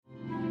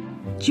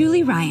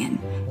Julie Ryan,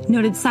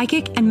 noted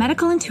psychic and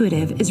medical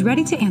intuitive, is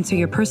ready to answer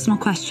your personal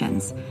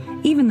questions,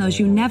 even those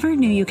you never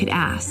knew you could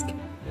ask.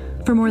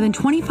 For more than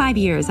 25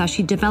 years, as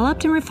she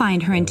developed and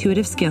refined her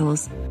intuitive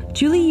skills,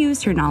 Julie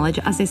used her knowledge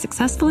as a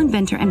successful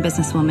inventor and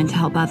businesswoman to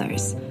help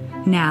others.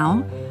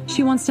 Now,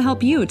 she wants to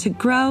help you to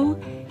grow,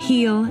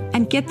 heal,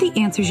 and get the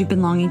answers you've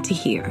been longing to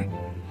hear.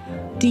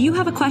 Do you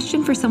have a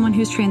question for someone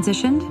who's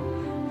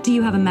transitioned? Do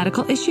you have a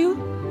medical issue?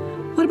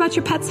 What about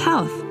your pet's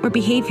health or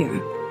behavior?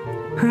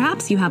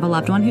 Perhaps you have a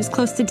loved one who's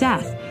close to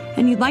death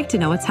and you'd like to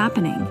know what's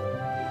happening.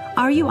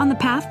 Are you on the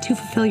path to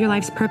fulfill your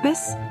life's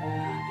purpose?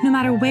 No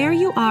matter where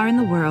you are in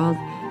the world,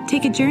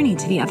 take a journey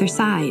to the other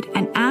side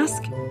and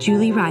ask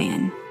Julie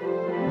Ryan.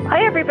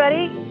 Hi,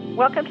 everybody.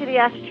 Welcome to the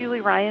Ask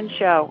Julie Ryan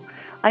Show.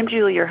 I'm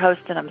Julie, your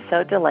host, and I'm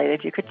so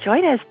delighted you could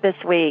join us this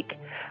week.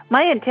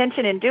 My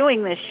intention in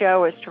doing this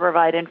show is to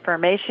provide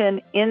information,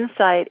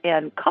 insight,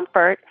 and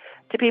comfort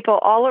to people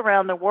all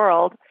around the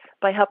world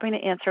by helping to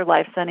answer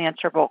life's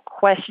unanswerable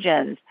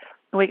questions.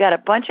 We got a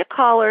bunch of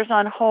callers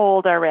on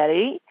hold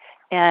already,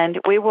 and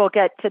we will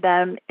get to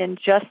them in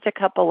just a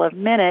couple of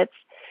minutes.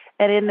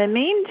 And in the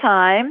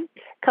meantime,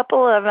 a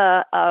couple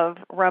of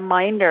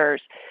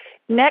reminders.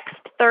 Next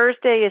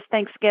Thursday is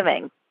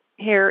Thanksgiving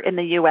here in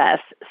the U.S.,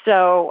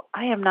 so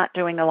I am not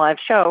doing a live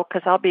show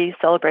because I'll be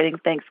celebrating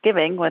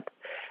Thanksgiving with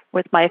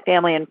my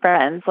family and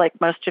friends, like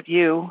most of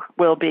you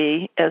will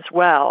be as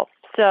well.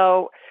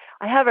 So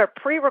I have a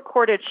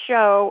pre-recorded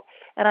show,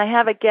 and I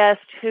have a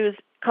guest who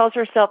calls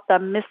herself the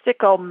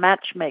Mystical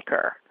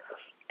Matchmaker.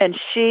 And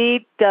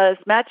she does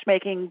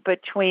matchmaking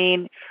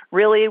between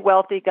really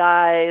wealthy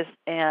guys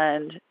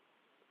and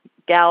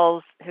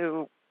gals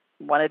who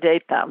want to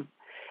date them.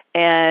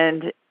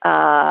 And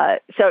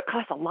so it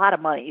costs a lot of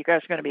money. You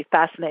guys are going to be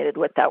fascinated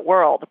with that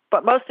world.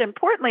 But most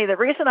importantly, the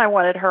reason I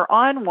wanted her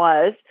on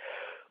was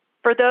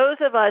for those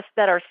of us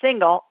that are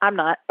single, I'm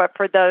not, but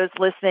for those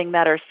listening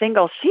that are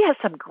single, she has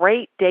some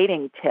great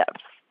dating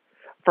tips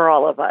for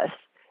all of us.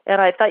 And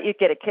I thought you'd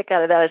get a kick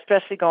out of that,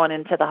 especially going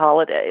into the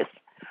holidays.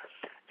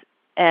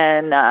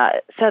 And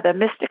so the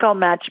Mystical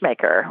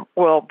Matchmaker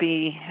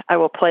I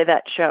will play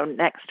that show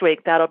next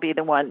week. That'll be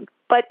the one.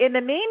 But in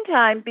the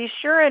meantime, be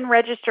sure and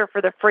register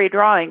for the free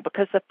drawing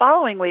because the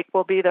following week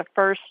will be the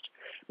first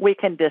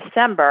week in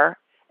December,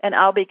 and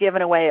I'll be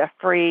giving away a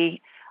free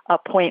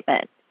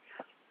appointment.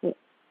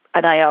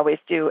 And I always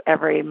do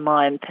every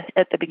month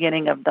at the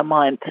beginning of the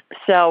month.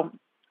 So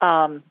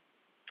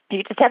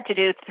you just have to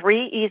do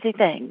 3 easy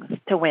things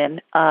to win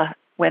a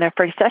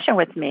free session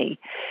with me.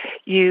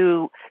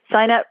 You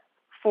sign up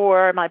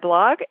for my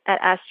blog at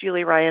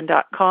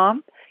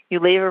AskJulieRyan.com. You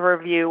leave a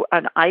review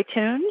on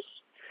iTunes,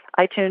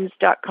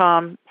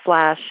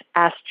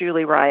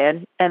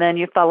 iTunes.com/AskJulieRyan, and then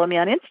you follow me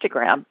on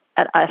Instagram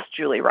at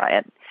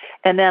AskJulieRyan.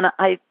 And then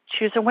I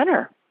choose a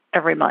winner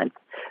every month.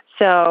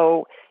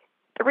 So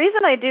the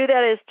reason I do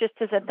that is just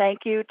as a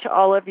thank you to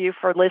all of you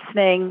for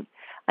listening.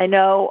 I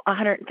know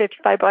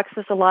 $155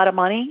 is a lot of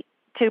money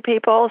to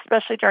people,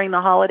 especially during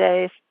the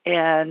holidays,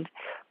 and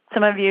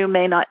some of you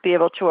may not be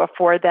able to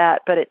afford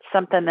that, but it's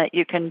something that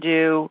you can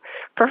do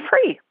for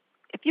free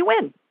if you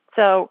win.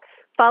 So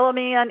follow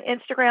me on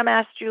Instagram,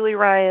 Ask Julie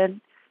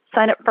Ryan.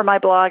 Sign up for my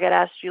blog at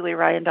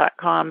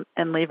AskJulieRyan.com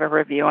and leave a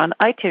review on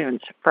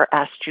iTunes for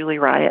Ask Julie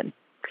Ryan.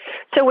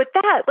 So with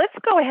that, let's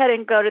go ahead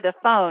and go to the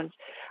phones.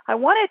 I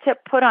wanted to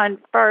put on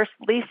first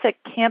Lisa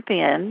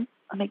Campion.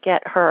 Let me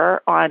get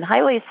her on.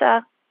 Hi,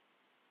 Lisa.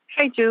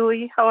 Hi,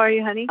 Julie. How are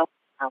you, honey? Oh,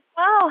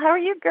 well, how are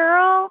you,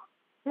 girl?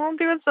 Well, I'm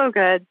doing so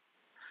good.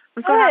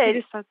 I'm so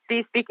happy to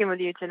be speaking with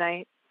you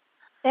tonight.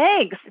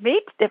 Thanks.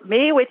 Me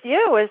with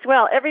you as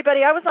well.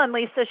 Everybody, I was on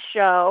Lisa's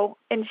show,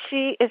 and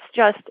she is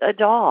just a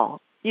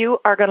doll. You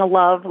are going to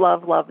love,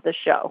 love, love the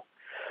show.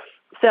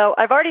 So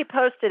I've already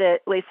posted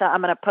it, Lisa. I'm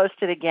going to post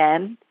it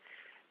again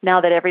now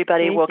that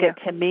everybody will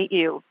get to meet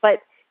you.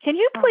 But can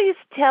you please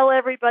tell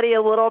everybody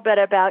a little bit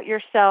about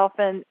yourself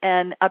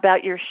and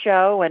about your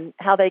show and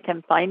how they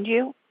can find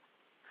you?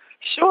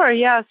 Sure,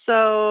 yeah.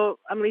 So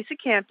I'm Lisa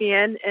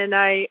Campion, and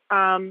I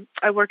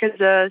work as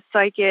a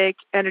psychic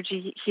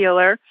energy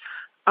healer.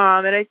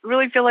 And I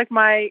really feel like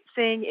my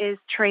thing is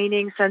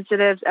training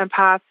sensitives,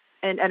 empaths,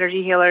 and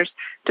energy healers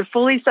to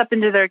fully step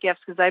into their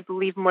gifts because I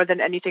believe more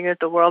than anything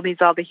that the world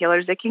needs all the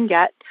healers it can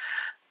get.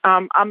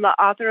 I'm the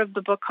author of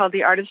the book called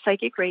The Art of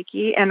Psychic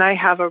Reiki, and I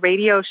have a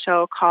radio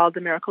show called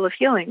The Miracle of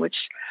Healing,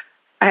 which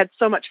I had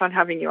so much fun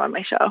having you on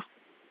my show.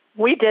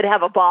 We did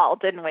have a ball,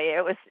 didn't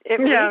we? We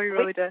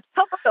really did.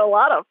 Covered a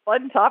lot of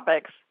fun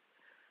topics.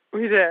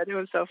 We did. It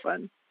was so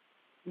fun.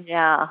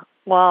 Yeah.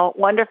 Well,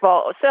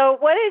 wonderful. So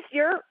what is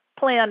your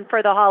plan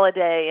for the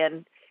holiday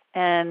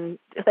and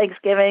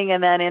Thanksgiving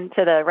and then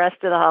into the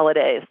rest of the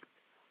holidays?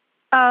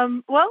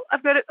 Well,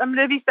 I'm going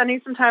to be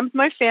spending some time with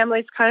my family.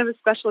 It's kind of a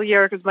special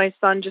year because my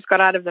son just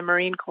got out of the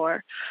Marine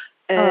Corps,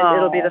 and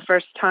it'll be the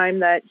first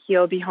time that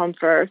he'll be home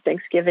for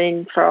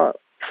Thanksgiving for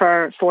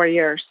 4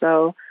 years.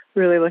 So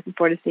really looking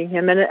forward to seeing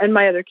him and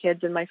my other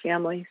kids and my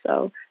family.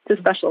 So it's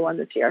a special one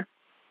this year.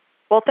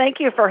 Well, thank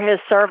you for his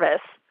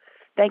service.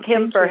 Thank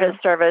him Thank for you.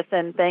 his service,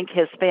 and thank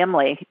his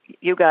family,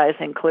 you guys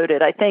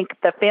included. I think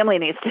the family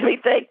needs to be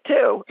thanked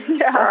too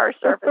for our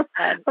service.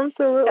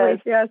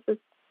 Absolutely, yes.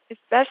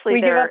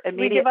 Especially their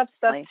immediate we give up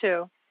stuff family.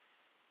 too.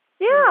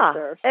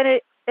 Yeah,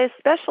 and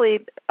especially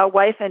a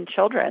wife and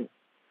children.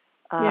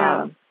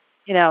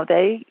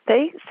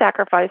 They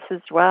sacrifice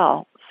as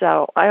well.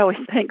 So I always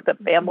thank the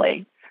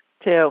family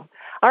too.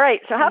 All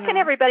right. So how can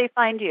everybody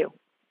find you?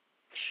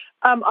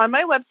 On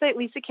my website,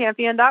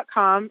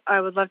 lisacampion.com.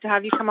 I would love to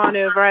have you come on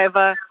over. I have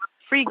a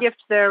free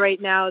gift there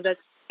right now that's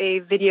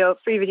a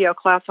free video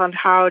class on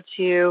how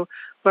to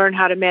learn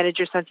how to manage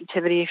your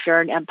sensitivity if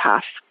you're an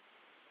empath.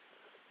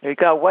 There you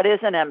go. What is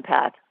an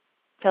empath?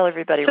 Tell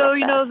everybody. So,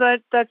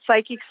 that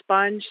psychic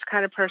sponge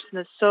kind of person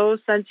is so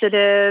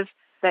sensitive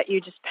that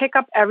you just pick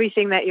up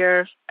everything that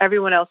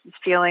everyone else is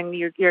feeling.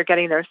 You're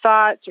getting their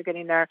thoughts, you're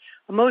getting their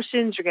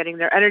emotions, you're getting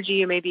their energy.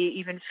 You may be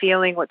even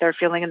feeling what they're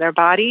feeling in their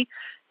body.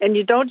 And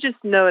you don't just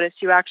notice,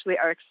 you actually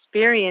are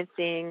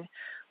experiencing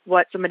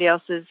what somebody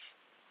else is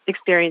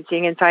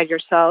experiencing inside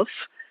yourself.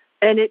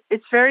 And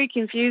it's very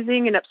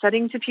confusing and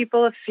upsetting to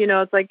people if,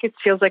 it's like, it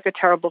feels like a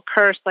terrible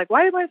curse. Like,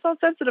 why am I so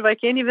sensitive? I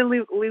can't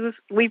even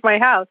leave my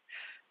house.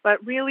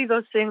 But really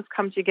those things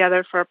come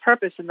together for a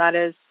purpose, and that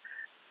is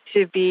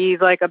to be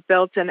like a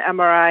built-in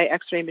MRI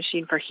X-ray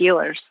machine for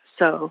healers.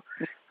 So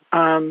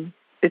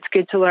it's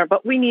good to learn,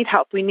 but we need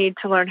help. We need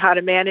to learn how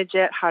to manage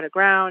it, how to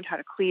ground, how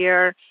to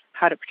clear,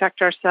 how to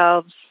protect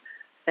ourselves.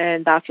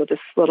 And that's what this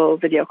little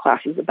video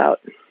class is about.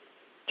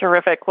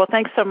 Terrific. Well,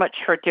 thanks so much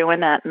for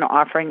doing that and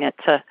offering it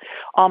to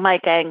all my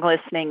gang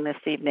listening this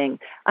evening.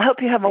 I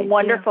hope you have a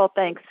wonderful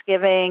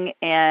Thanksgiving,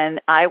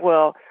 and I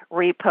will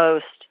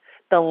repost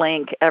the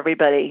link,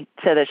 everybody,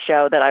 to the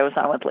show that I was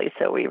on with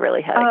Lisa. We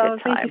really had a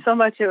good time. Thank you so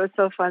much. It was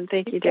so fun.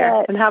 Thank you,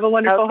 dear. And have a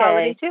wonderful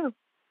holiday, too.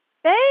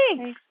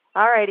 Thanks.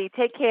 All righty.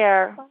 Take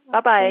care.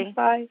 Bye-bye. Thanks,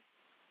 bye.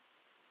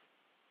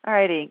 All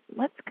righty.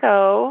 Let's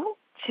go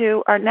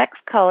to our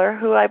next caller,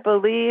 who I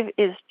believe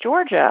is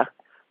Georgia.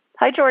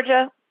 Hi,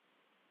 Georgia.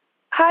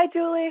 Hi,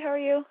 Julie. How are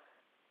you?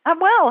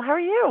 I'm well. How are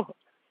you?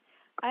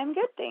 I'm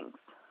good, thanks.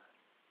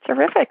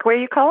 Terrific. Where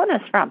are you calling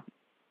us from?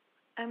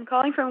 I'm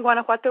calling from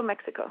Guanajuato,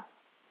 Mexico.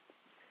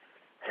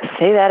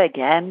 Say that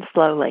again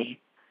slowly.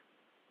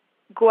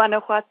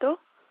 Guanajuato,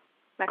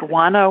 Mexico.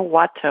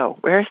 Guanajuato.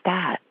 Where's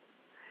that?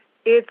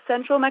 It's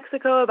central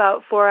Mexico,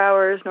 about 4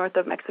 hours north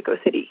of Mexico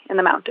City in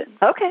the mountains.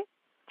 Okay.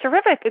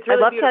 Terrific. It's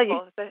really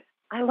beautiful.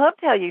 I loved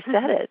how you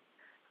said it.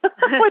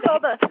 With all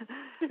the,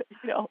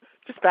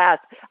 just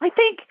fast. I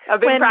think I've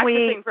been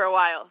practicing for a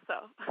while, so.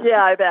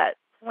 Yeah, I bet.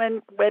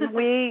 When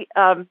we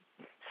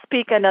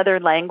speak another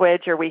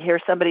language, or we hear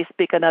somebody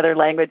speak another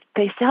language,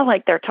 they sound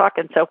like they're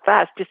talking so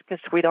fast just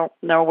because we don't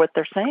know what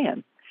they're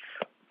saying.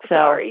 So,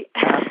 sorry.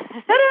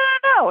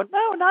 No,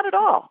 not at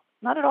all.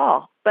 Not at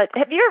all. But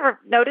have you ever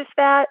noticed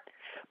that?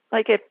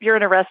 Like if you're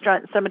in a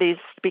restaurant and somebody's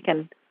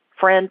speaking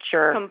French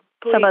or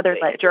some other,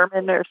 like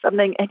German or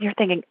something, and you're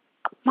thinking,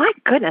 my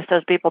goodness,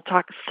 those people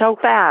talk so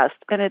fast.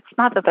 And it's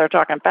not that they're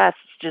talking fast,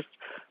 it's just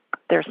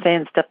they're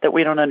saying stuff that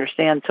we don't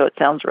understand, so it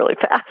sounds really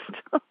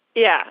fast.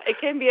 Yeah, it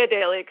can be a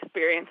daily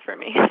experience for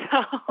me.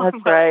 So that's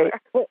right.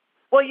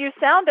 Well, you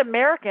sound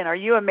American. Are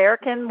you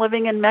American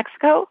living in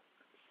Mexico?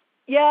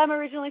 Yeah, I'm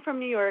originally from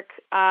New York.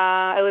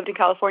 I lived in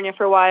California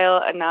for a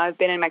while, and now I've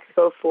been in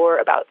Mexico for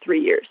about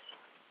 3 years.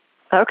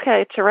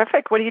 Okay,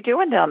 terrific. What are you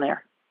doing down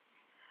there?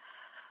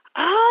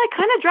 I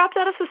kind of dropped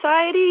out of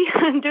society.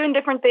 I'm doing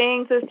different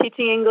things. I was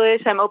teaching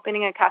English. I'm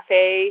opening a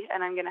cafe,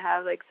 and I'm going to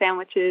have like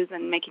sandwiches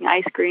and making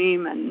ice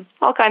cream and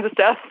all kinds of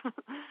stuff.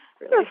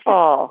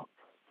 Wonderful.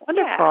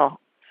 Wonderful. Yeah. All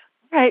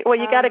right. Well,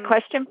 you got a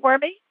question for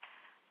me?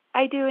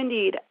 I do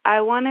indeed.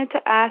 I wanted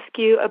to ask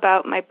you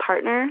about my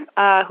partner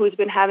who's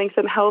been having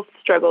some health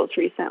struggles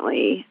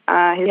recently.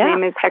 His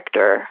name is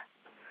Hector.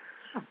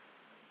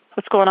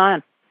 What's going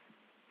on?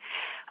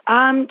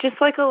 Just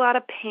like a lot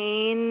of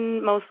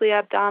pain, mostly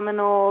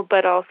abdominal,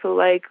 but also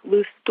like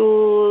loose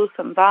stools,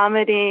 some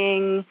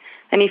vomiting,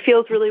 and he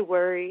feels really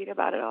worried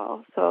about it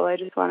all. So I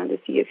just wanted to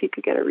see if you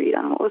could get a read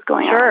on what was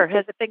going on. Sure.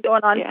 Has it been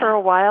going on for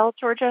a while,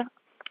 Georgia?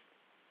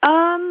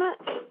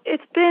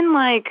 It's been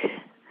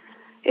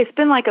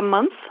like a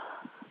month.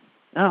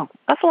 Oh,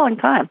 that's a long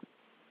time.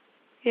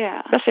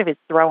 Yeah. Especially if it's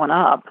throwing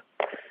up,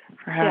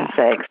 for heaven's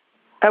sakes.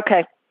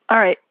 Okay. All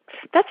right.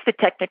 That's the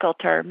technical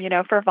term,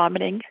 for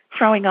vomiting,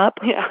 throwing up.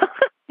 Yeah.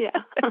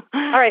 Yeah.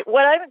 All right.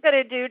 What I'm going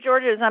to do,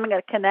 Georgia, is I'm going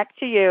to connect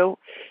to you,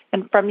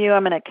 and from you,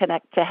 I'm going to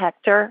connect to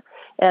Hector,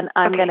 and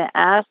I'm going to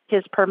ask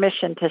his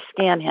permission to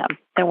scan him,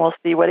 and we'll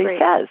see what he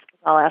says.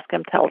 I'll ask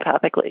him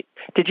telepathically.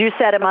 Did you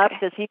set him up?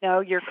 Does he know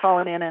you're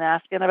calling in and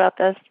asking about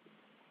this?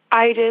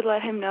 I did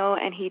let him know,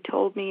 and he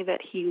told me that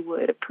he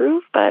would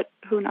approve, but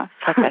who knows?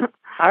 Okay.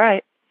 All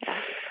right.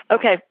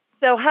 Okay.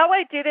 So how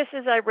I do this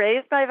is I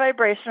raise my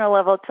vibrational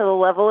level to the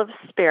level of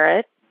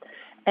spirit,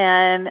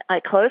 and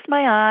I close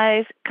my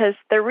eyes, because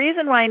the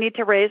reason why I need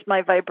to raise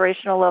my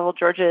vibrational level,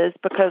 Georgia, is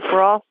because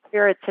we're all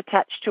spirits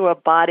attached to a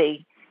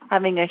body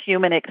having a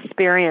human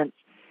experience.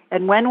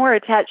 And when we're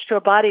attached to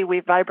a body, we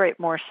vibrate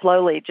more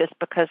slowly just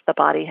because the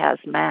body has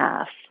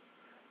mass.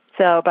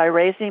 So by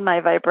raising my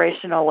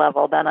vibrational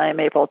level, then I'm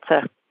able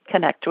to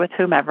connect with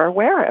whomever,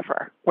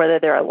 wherever, whether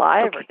they're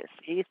alive or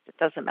deceased, it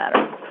doesn't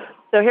matter.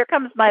 So here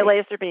comes my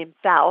laser beam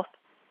south,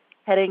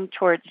 heading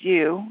towards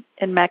you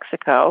in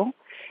Mexico.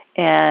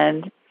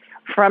 And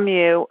from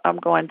you, I'm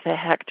going to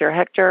Hector.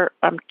 Hector,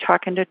 I'm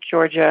talking to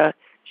Georgia.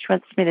 She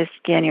wants me to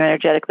scan you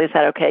energetically. Is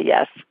that okay?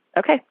 Yes.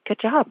 Okay, good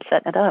job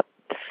setting it up.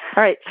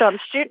 All right, so I'm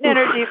shooting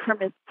energy from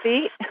his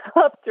feet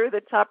up through the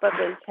top of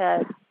his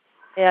head.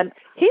 And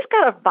he's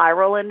got a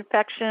viral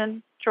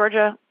infection,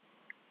 Georgia.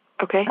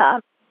 Okay.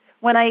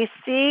 When I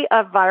see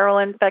a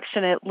viral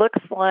infection, it looks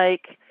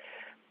like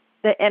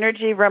the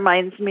energy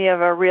reminds me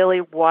of a really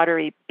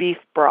watery beef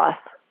broth.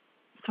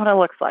 That's what it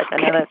looks like. I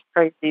know that's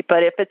crazy.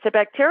 But if it's a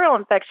bacterial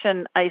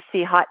infection, I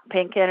see hot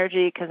pink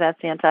energy because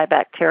that's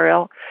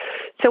antibacterial.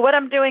 So what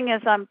I'm doing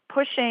is I'm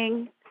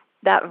pushing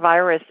that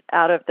virus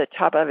out of the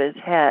top of his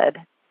head.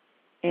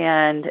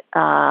 And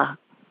I'm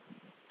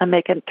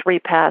making 3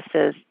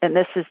 passes. And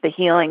this is the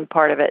healing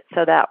part of it.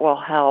 So that will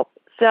help.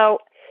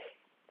 So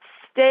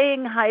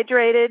staying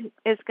hydrated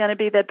is going to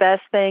be the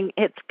best thing.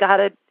 It's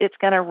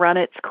going to run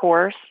its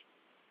course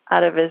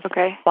out of his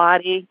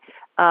body.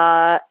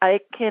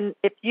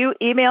 If you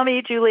email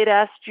me,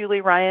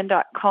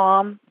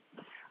 julie@askjulieryan.com,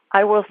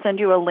 I will send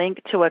you a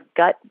link to a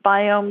gut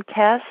biome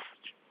test.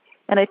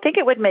 And I think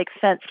it would make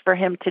sense for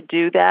him to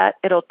do that.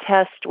 It'll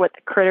test what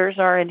the critters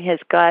are in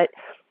his gut.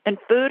 And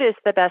food is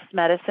the best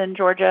medicine,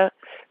 Georgia.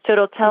 So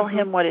it'll tell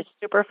him what his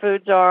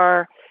superfoods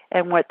are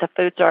and what the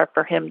foods are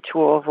for him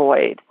to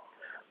avoid.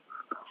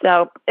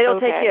 So it'll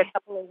take you a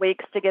couple of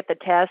weeks to get the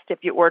test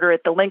if you order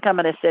it. The link I'm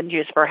going to send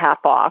you is for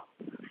half off.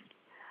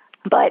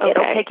 But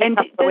it'll take you a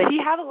couple of weeks. Does he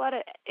have a lot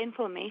of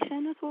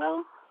inflammation as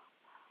well?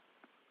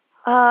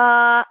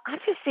 I'm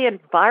just seeing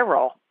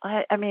viral.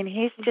 I mean,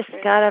 he's just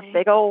got a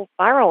big old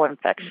viral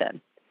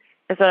infection.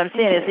 Is what I'm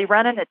seeing. Is he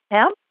running a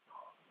temp?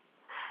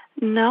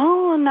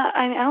 No,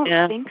 I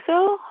don't think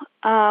so.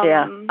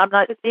 I'm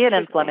not seeing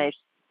inflammation.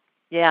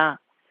 Yeah.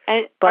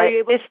 And are you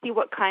able to see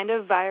what kind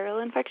of viral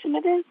infection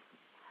it is?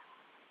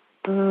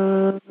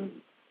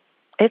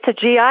 It's a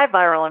GI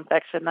viral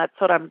infection. That's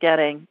what I'm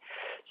getting.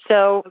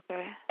 So,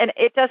 and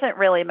it doesn't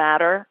really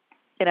matter.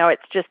 You know,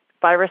 it's just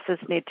viruses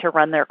need to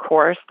run their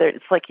course.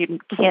 It's like you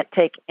can't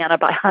take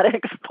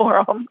antibiotics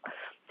for them.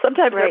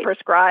 Sometimes they're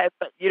prescribed,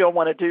 but you don't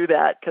want to do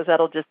that because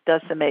that'll just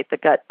decimate the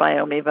gut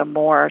biome even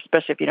more,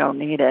 especially if you don't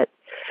need it.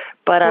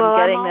 But I'm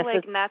getting this.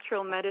 I'm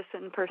natural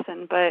medicine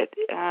person, but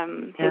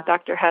his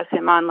doctor has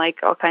him on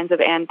like all kinds of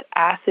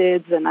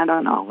antacids and I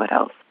don't know what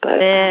else. But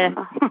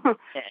no,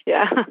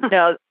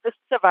 this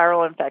is a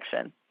viral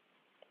infection.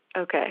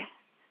 Okay,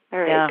 all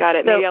right, got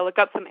it. Maybe I'll look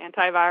up some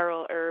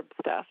antiviral herb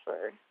stuff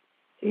or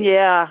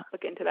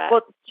look into that.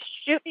 Well,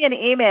 shoot me an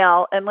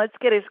email and let's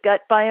get his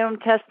gut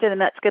biome tested,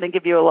 and that's going to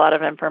give you a lot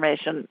of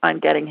information on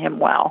getting him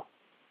well.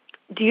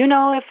 Do you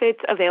know if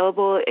it's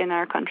available in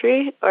our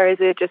country or is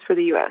it just for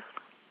the U.S.?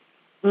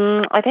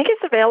 I think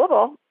it's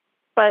available,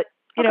 but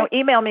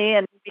email me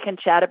and we can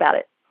chat about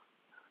it.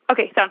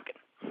 Okay, sounds good.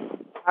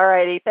 All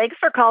righty. Thanks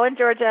for calling,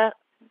 Georgia.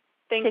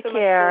 Thanks Take so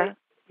care. Much.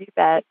 You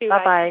bet.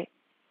 Bye-bye.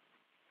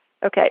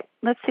 Okay,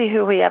 let's see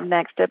who we have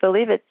next. I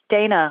believe it's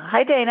Dana.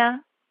 Hi,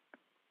 Dana.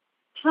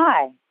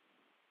 Hi.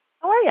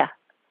 How are you?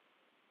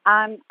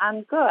 I'm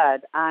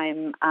good.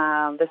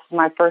 This is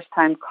my first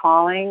time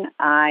calling.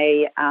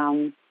 I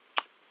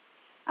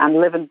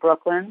live in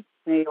Brooklyn,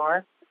 New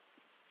York.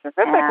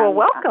 Terrific. Well,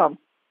 welcome.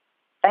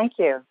 Thank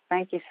you.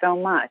 Thank you so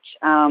much.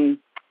 I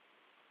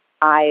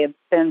have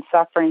been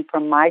suffering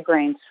from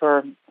migraines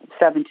for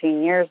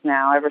 17 years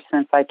now, ever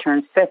since I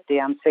turned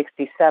 50. I'm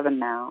 67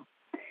 now.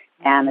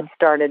 And it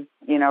started,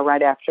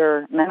 right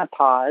after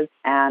menopause.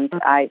 And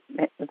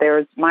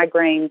there's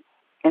migraines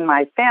in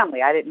my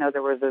family. I didn't know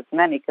there was as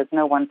many because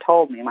no one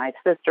told me. My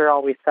sister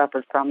always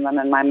suffered from them,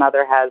 and my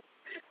mother has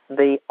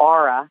the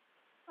aura,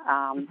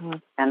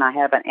 and I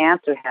have an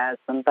aunt who has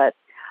them. But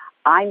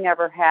I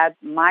never had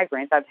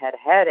migraines. I've had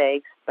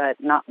headaches, but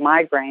not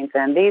migraines,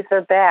 and these are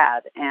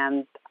bad.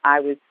 And I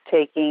was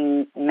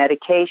taking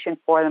medication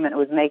for them, and it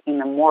was making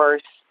them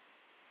worse.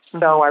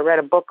 So I read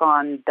a book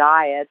on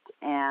diet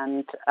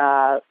and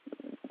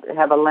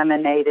have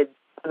eliminated,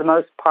 for the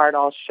most part,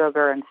 all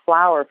sugar and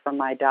flour from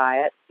my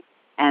diet.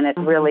 And it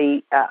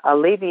really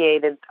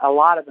alleviated a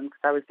lot of them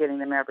because I was getting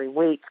them every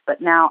week.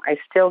 But now I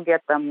still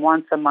get them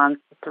once a month,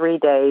 3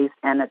 days,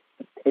 and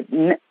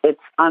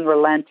it's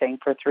unrelenting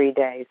for 3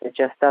 days. It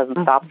just doesn't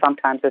stop.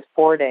 Sometimes it's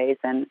 4 days,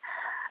 and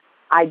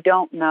I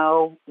don't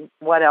know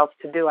what else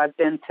to do. I've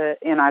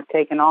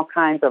taken all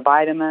kinds of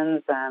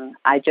vitamins, and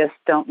I just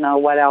don't know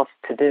what else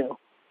to do.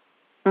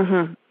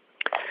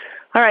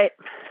 All right.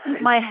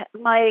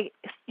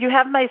 You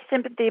have my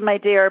sympathy, my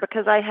dear,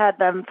 because I had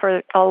them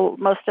for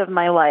most of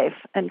my life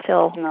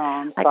until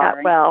I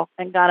got well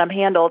and got them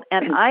handled.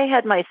 And I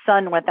had my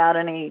son without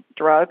any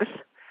drugs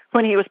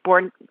when he was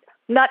born,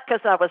 not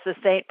because I was a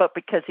saint, but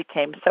because he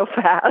came so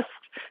fast.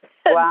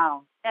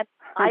 Wow. And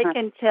I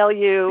can tell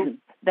you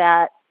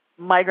that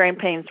migraine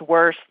pain's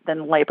worse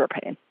than labor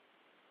pain,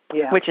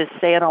 which is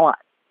saying a lot.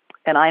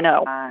 and I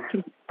know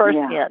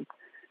firsthand.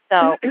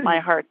 Yeah. So my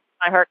heart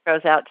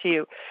goes out to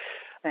you.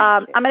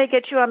 I'm going to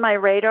get you on my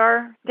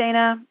radar,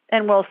 Dana,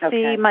 and we'll see.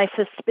 Okay. My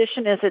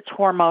suspicion is it's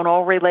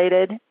hormonal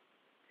related.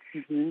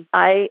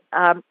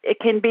 Mm-hmm. It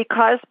can be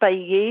caused by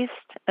yeast,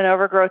 an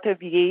overgrowth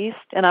of yeast,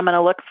 and I'm going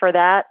to look for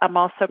that. I'm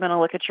also going to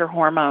look at your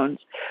hormones.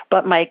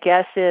 But my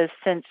guess is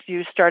since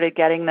you started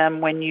getting them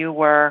when you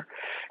were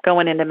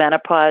going into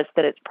menopause,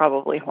 that it's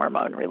probably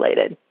hormone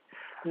related.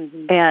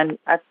 Mm-hmm. And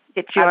I've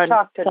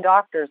talked to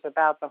doctors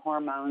about the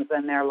hormones,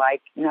 and they're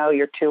like, "No,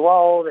 you're too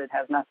old. It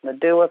has nothing to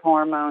do with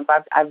hormones."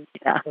 I've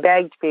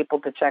begged people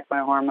to check my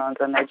hormones,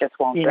 and they just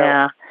won't do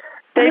it.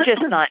 They're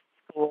just not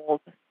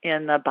schooled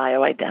in the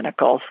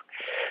bioidenticals.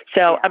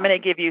 So I'm going to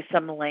give you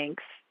some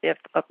links, if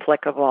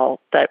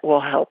applicable, that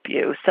will help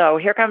you. So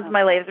here comes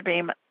my laser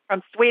beam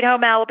from Sweet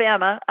Home,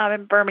 Alabama. I'm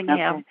in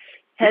Birmingham,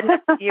 heading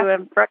to you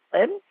in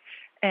Brooklyn,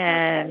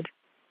 and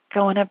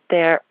going up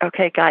there.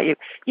 Okay, got you.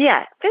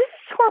 Yeah, this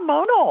is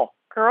hormonal,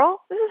 girl.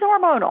 This is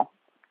hormonal.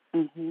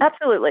 Mm-hmm.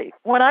 Absolutely.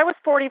 When I was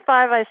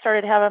 45, I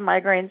started having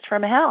migraines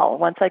from hell.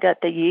 Once I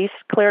got the yeast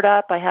cleared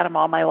up, I had them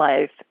all my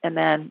life, and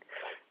then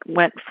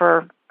went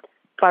for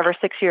 5 or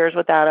 6 years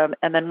without them.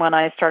 And then when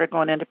I started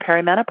going into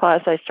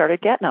perimenopause, I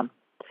started getting them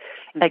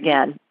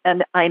again,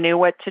 and I knew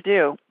what to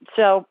do.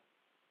 So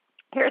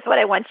here's what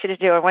I want you to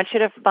do. I want you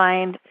to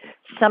find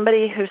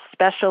somebody who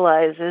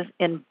specializes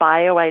in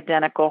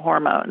bioidentical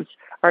hormones.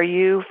 Are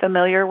you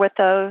familiar with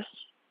those?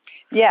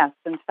 Yes.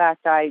 In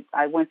fact, I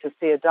went to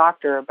see a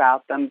doctor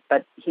about them,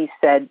 but he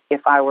said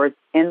if I were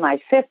in my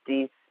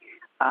 50s,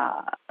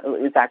 it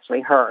was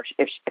actually her.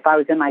 If I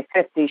was in my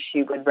 50s,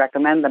 she would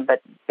recommend them,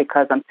 but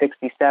because I'm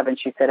 67,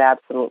 she said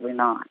absolutely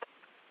not.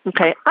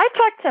 Okay. I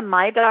talked to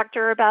my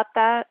doctor about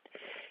that,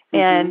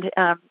 and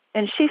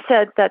she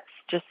said that's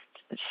just,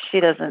 she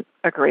doesn't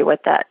agree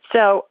with that.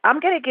 So I'm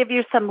going to give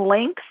you some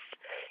links.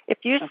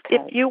 If you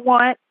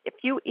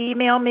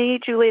email me,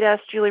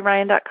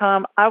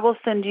 julie@julieryan.com, I will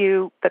send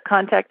you the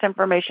contact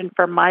information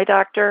for my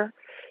doctor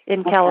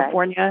in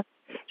California.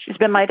 She's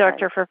been my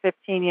doctor for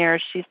 15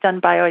 years. She's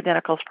done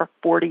bioidenticals for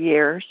 40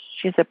 years.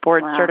 She's a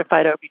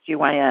board-certified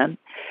OBGYN.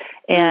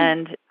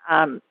 And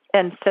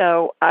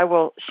so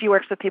she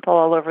works with people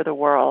all over the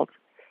world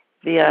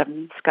via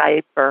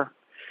Skype or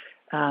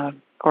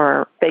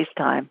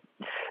FaceTime.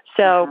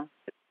 So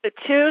the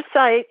two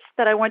sites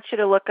that I want you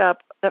to look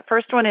up, the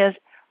first one is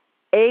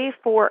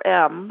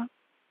A4M,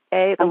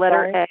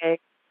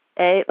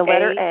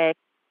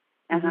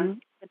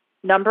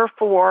 number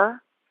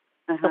 4,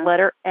 the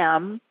letter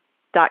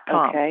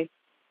M.com. Okay.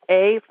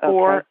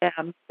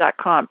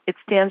 A4M.com. It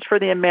stands for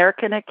the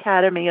American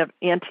Academy of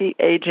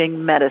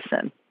Anti-Aging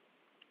Medicine.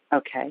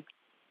 Okay.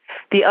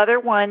 The other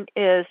one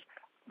is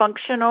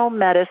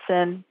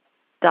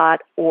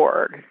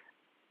functionalmedicine.org.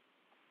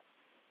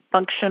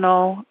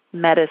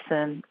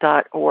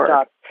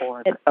 Functionalmedicine.org.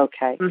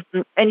 Okay.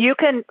 And you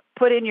can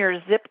put in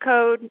your zip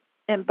code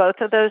in both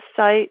of those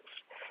sites,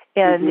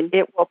 and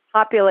it will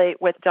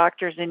populate with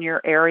doctors in your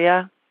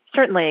area.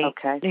 Certainly,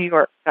 New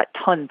York got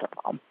tons of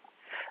them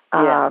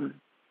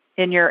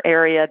in your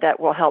area that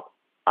will help.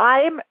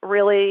 I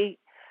really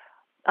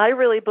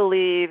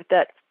believe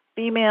that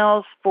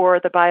females for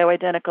the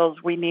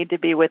bioidenticals, we need to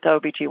be with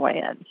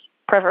OBGYNs,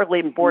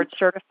 preferably board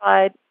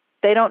certified.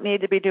 They don't need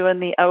to be doing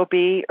the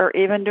OB or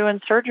even doing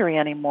surgery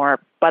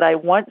anymore, but I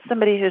want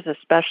somebody who's a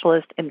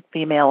specialist in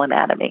female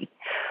anatomy.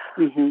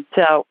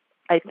 So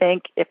I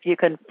think if you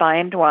can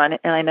find one,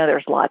 and I know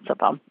there's lots of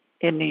them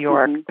in New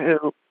York,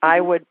 who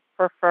I would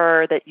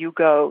prefer that you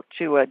go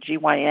to a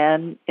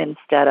GYN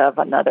instead of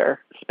another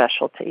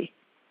specialty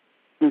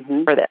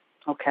for this.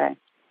 Okay.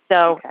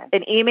 So,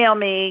 and email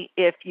me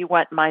if you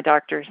want my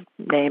doctor's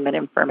name and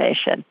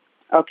information.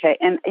 Okay.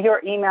 And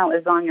your email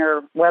is on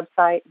your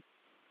website?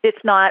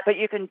 It's not, but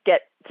you can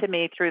get to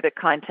me through the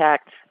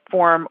contact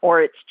form,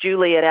 or it's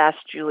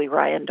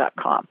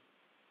julie@askjulieryan.com.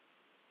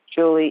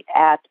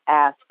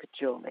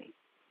 Julie@askjulie.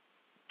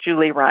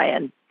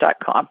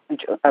 JulieRyan.com.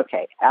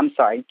 Okay. I'm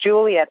sorry.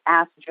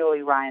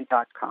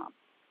 Julie@askjulieryan.com.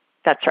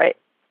 That's right.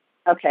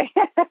 Okay.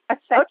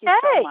 Thank you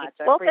so much.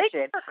 I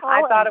appreciate it.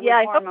 I thought it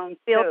was hormones I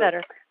feel too.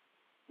 better.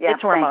 Yeah,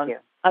 it's hormones. Thank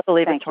you. I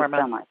believe Thank it's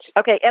hormones. Thank you so much.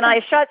 Okay, and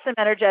I shot some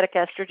energetic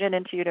estrogen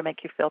into you to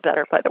make you feel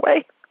better, by the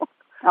way.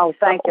 Oh,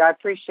 thank you. I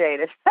appreciate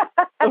it.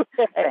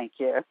 Okay. Thank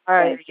you. All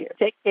right. Thank you.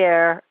 Take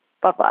care.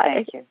 Bye-bye.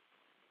 Thank you.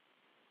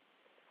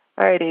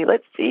 All righty.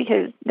 Let's see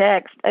who's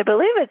next. I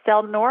believe it's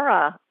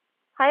Elnora.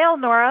 Hi,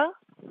 Elnora.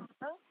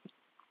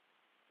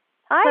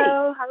 Hi.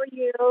 Hello. How are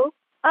you?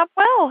 I'm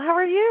well. How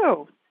are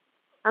you?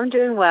 I'm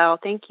doing well.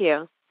 Thank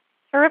you.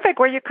 Terrific.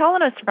 Where are you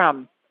calling us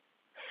from?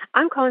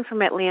 I'm calling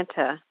from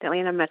Atlanta, the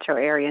Atlanta metro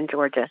area in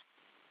Georgia.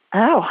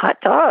 Oh, hot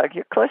dog.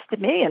 You're close to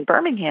me in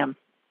Birmingham.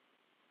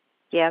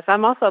 Yes,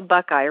 I'm also a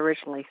Buckeye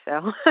originally,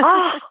 so.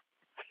 Oh,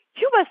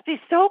 you must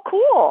be so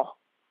cool.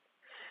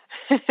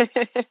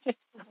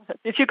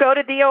 Did you go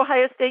to The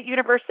Ohio State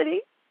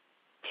University?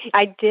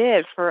 I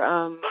did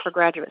for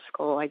graduate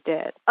school. I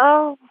did.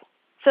 Oh,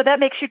 so that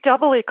makes you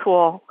doubly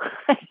cool.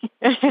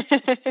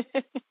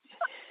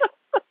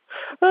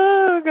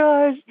 Oh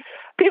gosh,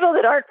 people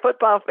that aren't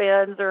football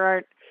fans or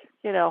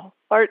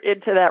aren't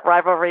into that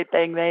rivalry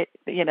thing, they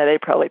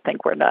probably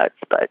think we're nuts,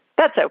 but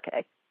that's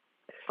okay.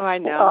 Oh, I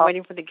know. I'm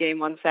waiting for the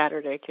game on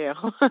Saturday too.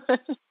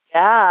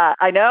 Yeah,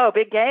 I know.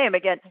 Big game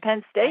against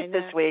Penn State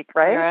this week,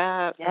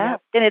 right? Yeah,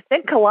 and it's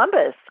in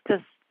Columbus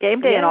because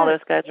game day and all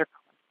those guys are.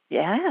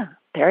 Yeah,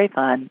 very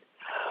fun.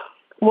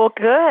 Well,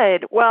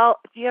 good. Well,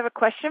 do you have a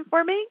question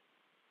for me?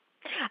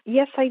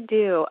 Yes, I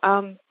do.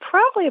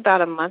 Probably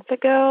about a month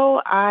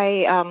ago,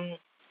 I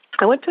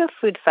went to a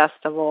food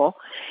festival,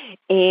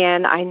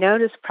 and I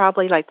noticed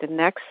probably like the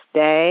next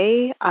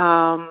day,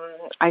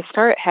 I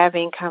started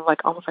having kind of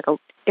like almost like a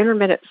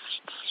intermittent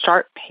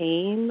sharp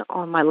pain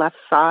on my left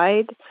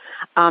side.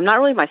 Not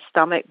really my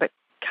stomach, but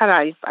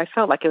kind of I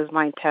felt like it was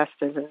my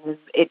intestines, and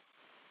it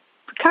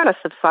kind of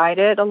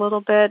subsided a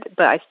little bit,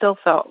 but I still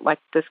felt like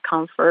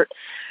discomfort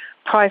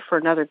probably for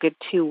another good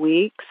 2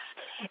 weeks.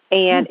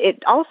 And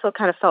it also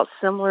kind of felt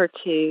similar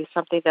to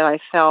something that I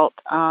felt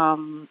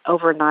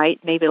overnight,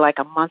 maybe like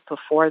a month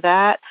before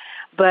that.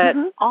 But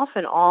off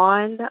and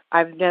on,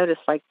 I've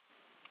noticed like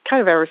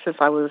kind of ever since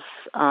I was,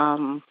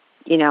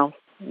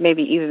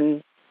 maybe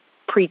even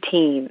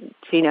preteen.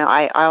 So,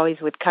 I always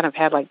would kind of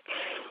have like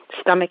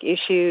stomach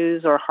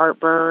issues or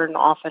heartburn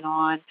off and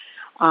on.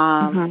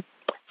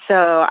 So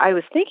I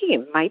was thinking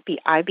it might be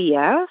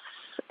IBS.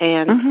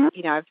 And,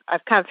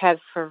 I've kind of had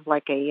sort of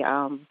like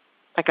an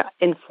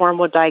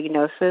informal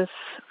diagnosis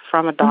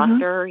from a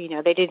doctor.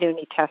 They didn't do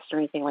any tests or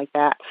anything like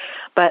that.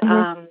 But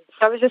so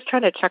I was just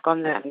trying to check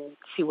on that and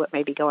see what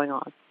may be going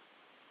on.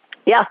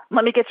 Yeah,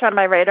 let me get you on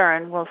my radar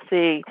and we'll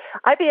see.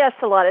 IBS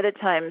a lot of the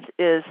times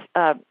is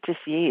just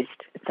yeast.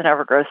 It's an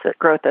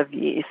overgrowth of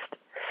yeast.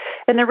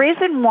 And the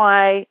reason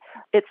why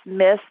it's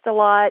missed a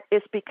lot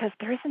is because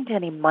there isn't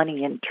any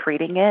money in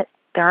treating it.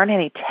 There aren't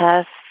any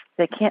tests.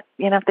 They can't,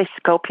 if they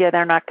scope you,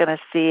 they're not going to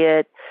see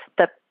it.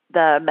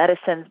 The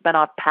medicine's been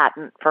off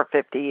patent for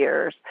 50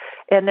 years.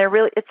 And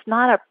it's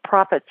not a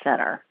profit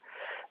center.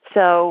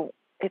 So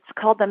it's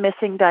called the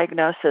missing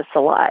diagnosis a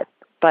lot.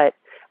 But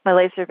my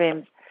laser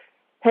beam's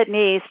heading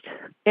east,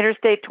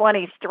 Interstate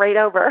 20, straight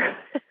over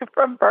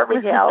from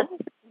Birmingham,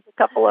 a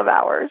couple of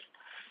hours.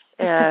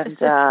 And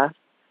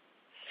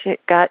she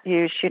got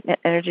you shooting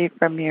energy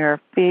from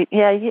your feet.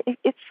 Yeah,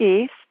 it's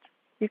yeast.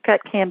 You've got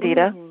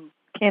candida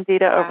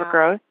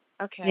overgrowth.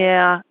 Okay.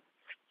 Yeah.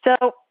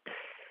 So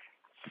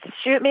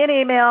shoot me an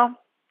email,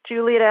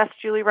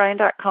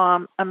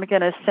 Julie@AskJulieRyan.com. I'm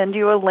going to send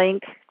you a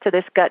link to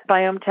this gut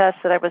biome test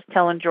that I was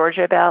telling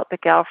Georgia about, the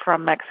gal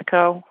from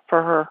Mexico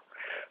for her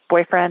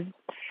boyfriend.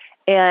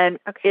 And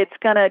it's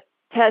going to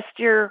test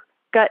your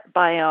gut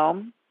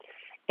biome.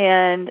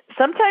 And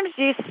sometimes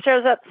yeast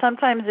shows up,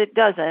 sometimes it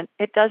doesn't.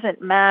 It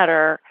doesn't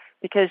matter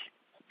because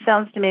it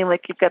sounds to me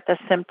like you've got the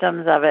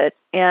symptoms of it.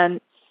 And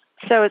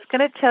so it's going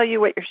to tell you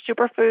what your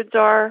superfoods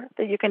are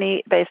that you can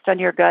eat based on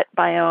your gut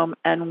biome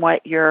and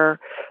what your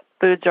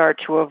foods are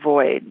to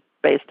avoid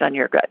based on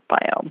your gut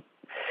biome.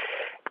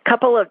 A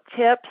couple of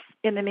tips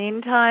in the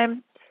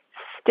meantime: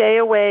 stay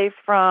away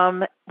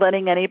from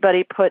letting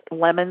anybody put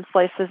lemon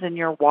slices in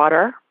your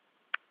water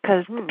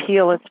because the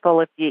peel is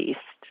full of yeast.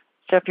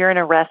 So if you're in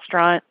a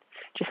restaurant,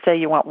 just say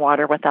you want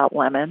water without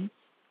lemon.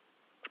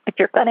 If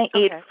you're going to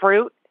eat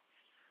fruit,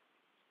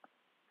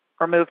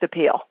 remove the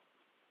peel.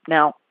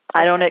 Now,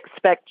 I don't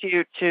expect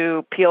you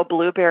to peel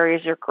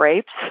blueberries or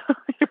grapes.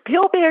 You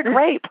peel me a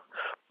grape.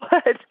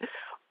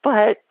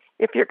 But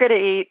if you're going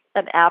to eat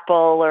an apple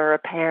or a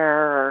pear,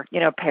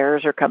 or,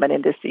 pears are coming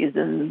into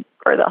season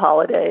for the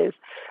holidays,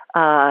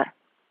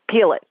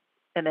 peel it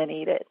and then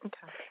eat it.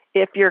 Okay.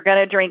 If you're going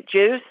to drink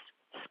juice,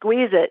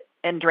 squeeze it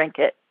and drink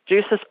it.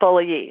 Juice is full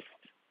of yeast,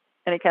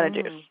 any kind of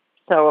juice.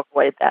 So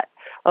avoid that.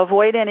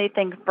 Avoid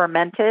anything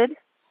fermented,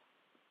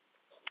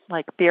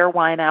 like beer,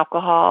 wine,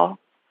 alcohol.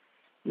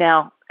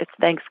 Now, it's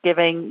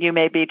Thanksgiving. You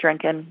may be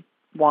drinking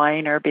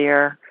wine or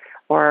beer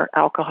or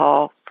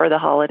alcohol for the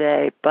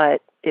holiday,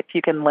 but if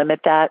you can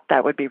limit that,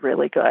 that would be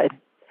really good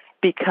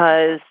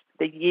because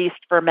the yeast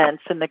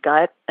ferments in the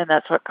gut, and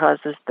that's what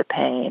causes the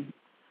pain.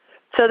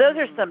 So those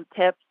are some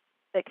tips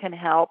that can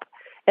help.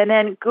 And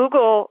then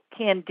Google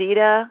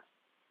Candida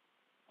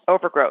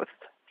overgrowth,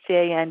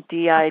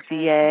 Candida,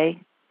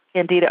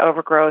 Candida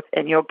overgrowth,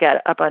 and you'll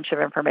get a bunch of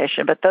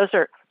information. But those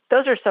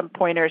are some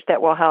pointers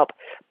that will help.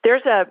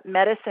 There's a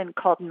medicine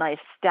called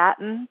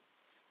nystatin,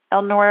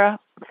 Elnora,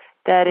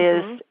 that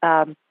is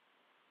an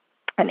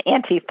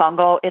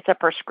antifungal. It's a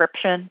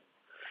prescription.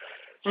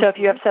 So if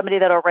you have somebody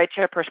that will write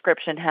you a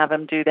prescription, have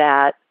them do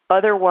that.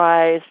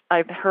 Otherwise,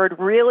 I've heard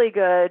really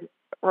good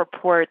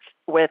reports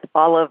with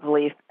olive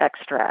leaf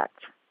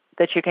extract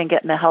that you can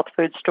get in a health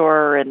food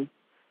store and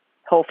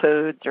Whole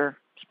Foods or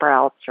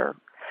Sprouts or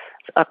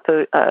a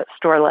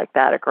store like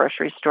that, a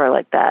grocery store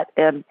like that,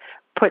 and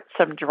put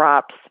some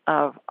drops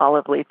of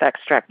olive leaf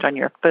extract on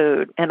your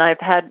food. And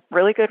I've had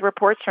really good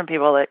reports from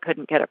people that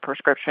couldn't get a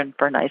prescription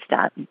for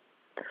nystatin.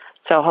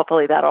 So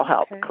hopefully that'll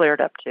help clear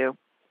it up too.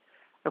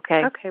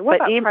 Okay. What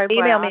about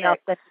email me. I'll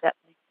send you that.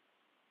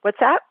 What's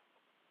that?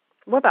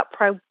 What about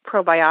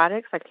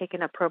probiotics? Like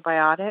taking a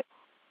probiotic?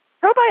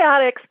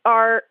 Probiotics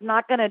are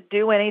not going to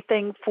do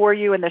anything for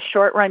you in the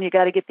short run. You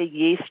got to get the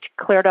yeast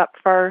cleared up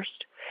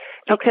first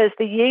because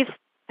the yeast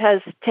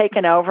has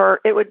taken over.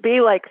 It would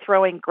be like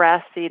throwing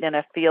grass seed in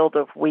a field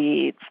of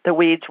weeds. The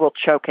weeds will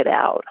choke it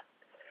out.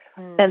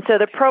 And so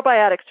the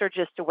probiotics are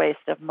just a waste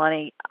of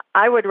money.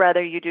 I would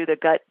rather you do the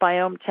gut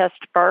biome test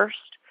first,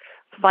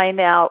 find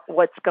out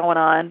what's going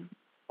on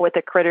with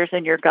the critters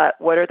in your gut.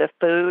 What are the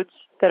foods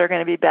that are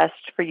going to be best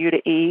for you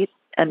to eat?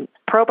 And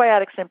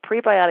probiotics and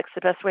prebiotics,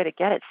 the best way to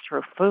get it's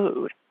through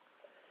food.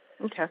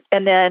 Okay.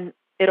 And then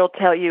it'll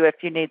tell you if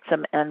you need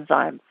some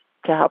enzymes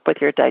to help with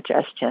your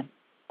digestion.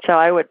 So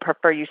I would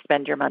prefer you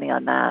spend your money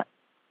on that.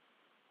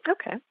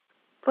 Okay.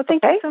 Well,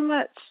 thank you so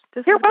much.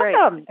 You're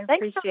welcome. I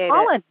Thanks appreciate for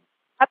calling. it.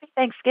 Happy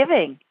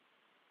Thanksgiving.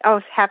 Oh,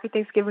 happy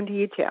Thanksgiving to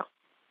you too.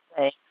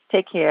 Thanks.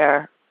 Take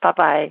care.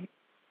 Bye-bye.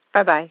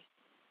 Bye-bye.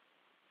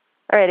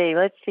 All righty,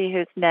 let's see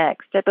who's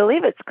next. I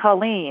believe it's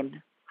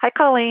Colleen. Hi,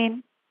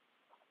 Colleen.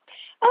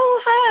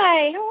 Oh,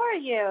 hi. How are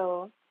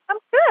you? I'm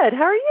good.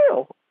 How are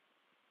you?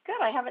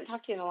 Good. I haven't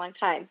talked to you in a long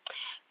time.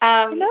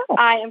 No.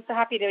 I am so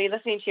happy to be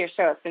listening to your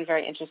show. It's been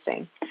very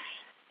interesting.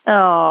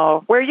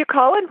 Oh, where are you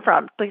calling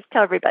from? Please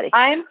tell everybody.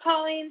 I'm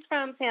calling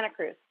from Santa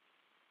Cruz,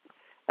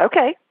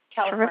 Okay.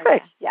 California.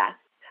 Terrific. Yeah.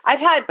 I've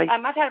had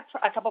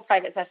a couple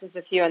private sessions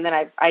with you, and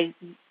then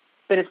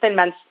but it's been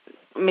months,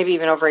 maybe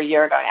even over a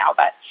year ago now.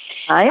 But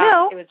I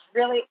know.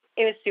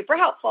 It was super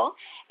helpful,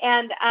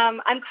 and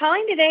I'm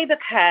calling today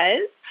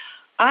because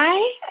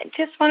I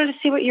just wanted to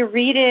see what your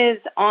read is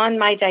on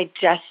my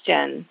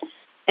digestion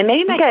and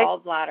maybe my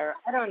gallbladder.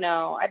 I don't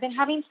know. I've been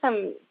having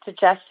some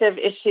digestive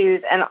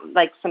issues and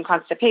like some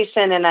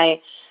constipation, and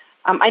I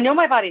know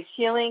my body's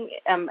healing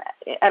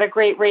at a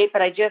great rate,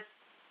 but I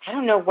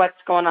don't know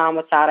what's going on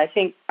with that. I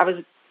think I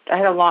was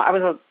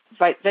a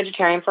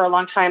vegetarian for a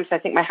long time, so I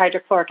think my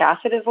hydrochloric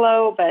acid is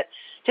low, but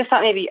just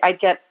thought maybe I'd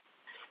get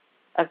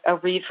a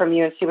read from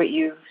you and see what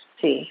you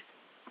see.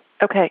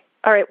 Okay.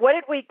 All right. What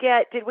did we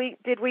get? Did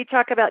we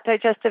talk about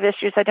digestive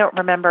issues? I don't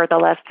remember the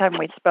last time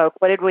we spoke.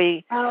 What did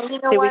we did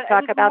we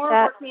talk about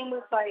that?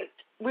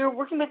 We were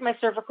working with my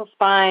cervical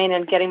spine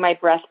and getting my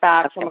breast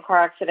back from a car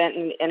accident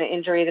and an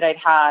injury that I'd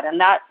had, and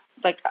that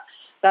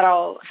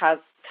all has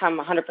come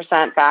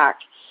 100% back.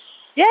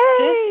 Yay!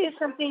 This is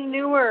something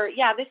newer.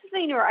 Yeah, this is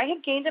something newer. I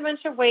had gained a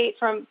bunch of weight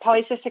from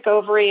polycystic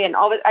ovary and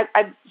all that.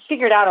 I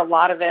figured out a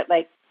lot of it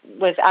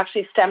was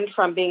actually stemmed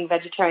from being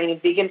vegetarian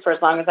and vegan for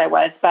as long as I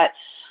was, but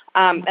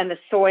and the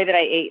soy that I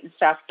ate and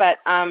stuff. But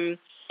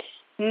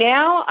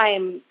now I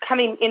am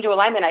coming into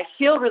alignment. I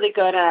feel really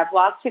good, and I've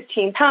lost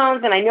 15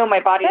 pounds, and I know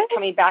my body is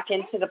coming back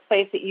into the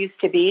place it used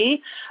to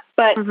be.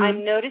 But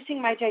I'm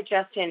noticing my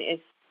digestion is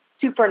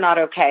super not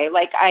okay.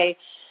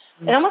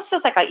 It almost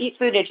feels like I eat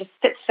food and it just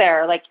sits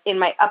there, like in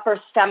my upper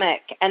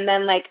stomach. And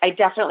then I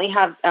definitely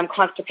have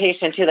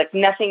constipation too, like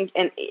nothing.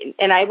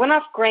 And I went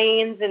off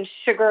grains and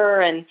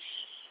sugar and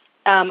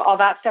all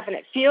that stuff, and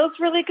it feels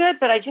really good.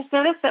 But I just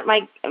noticed that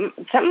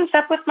something's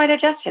up with my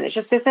digestion. It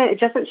just isn't. It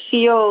doesn't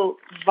feel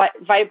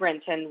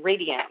vibrant and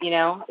radiant.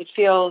 It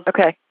feels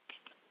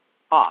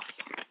off.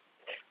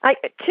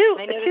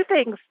 Two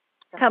things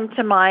come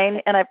to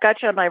mind, and I've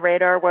got you on my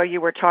radar while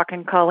you were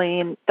talking,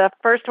 Colleen. The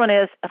first one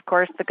is, of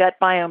course, the gut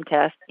biome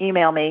test.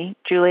 Email me,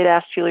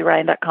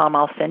 Julie@AskJulieRyan.com.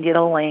 I'll send you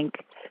the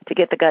link to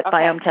get the gut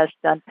biome test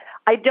done.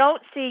 I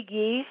don't see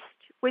yeast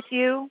with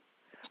you.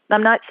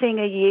 I'm not seeing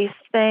a yeast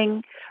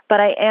thing, but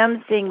I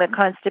am seeing the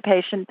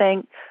constipation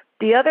thing.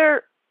 The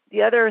other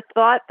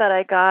thought that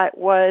I got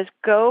was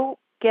go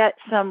get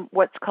some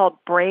what's called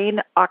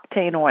brain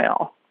octane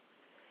oil,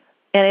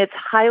 and it's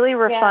highly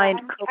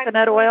refined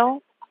coconut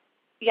oil.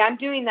 Yeah, I'm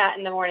doing that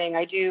in the morning.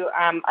 I do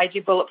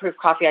bulletproof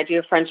coffee. I do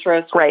a French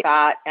roast with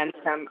that and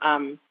some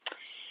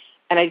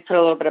and I put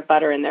a little bit of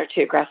butter in there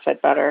too,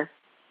 grass-fed butter.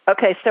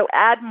 Okay, so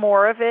add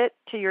more of it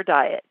to your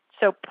diet.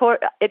 So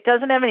it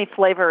doesn't have any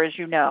flavor, as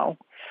you know.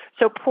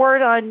 So pour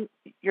it on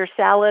your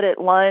salad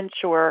at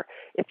lunch, or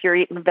if you're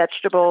eating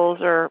vegetables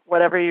or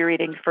whatever you're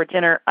eating for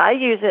dinner. I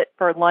use it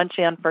for lunch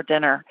and for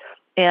dinner.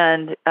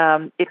 And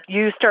if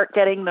you start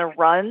getting the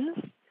runs,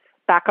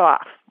 back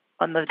off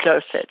on the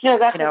dosage. No,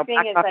 that's the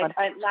thing is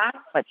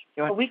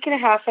a week and a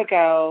half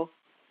ago,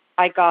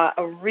 I got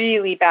a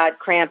really bad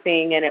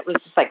cramping, and it was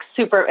just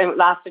super, and it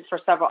lasted for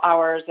several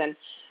hours. And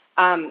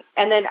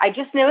then I'm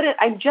just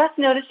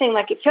noticing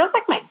it feels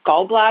like my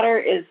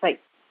gallbladder is like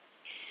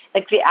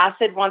the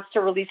acid wants to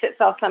release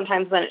itself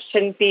sometimes when it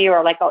shouldn't be,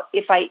 or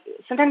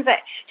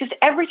just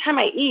every time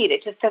I eat,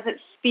 it just doesn't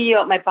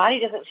feel, my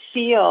body doesn't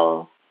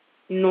feel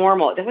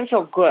normal. It doesn't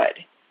feel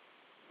good.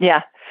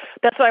 Yeah.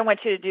 That's why I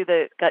want you to do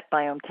the gut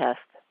biome test.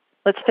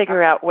 Let's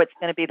figure out what's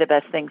going to be the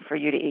best thing for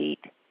you to eat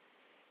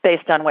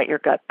based on what your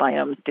gut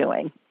biome is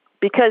doing.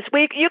 Because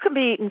you can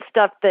be eating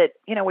stuff that,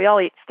 we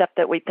all eat stuff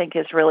that we think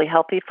is really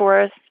healthy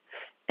for us.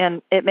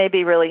 And it may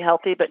be really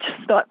healthy, but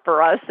just not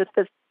for us at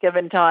this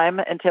given time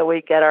until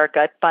we get our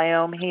gut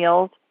biome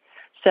healed.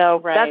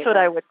 So that's what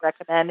I would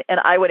recommend. And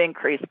I would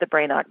increase the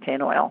brain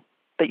octane oil.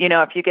 But,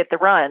 if you get the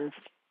runs,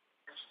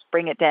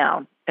 bring it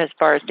down. as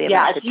far as the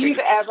Yeah, if you've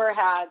ever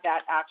had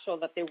that actual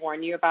that they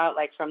warn you about,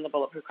 like from the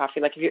Bulletproof Coffee,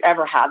 like if you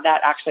ever had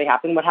that actually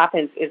happen, what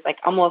happens is like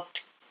almost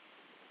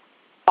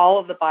all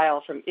of the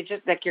bile from it,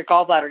 just like your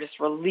gallbladder just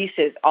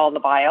releases all the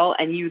bile,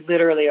 and you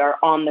literally are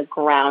on the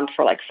ground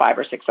for like 5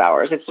 or 6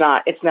 hours. It's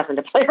nothing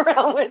to play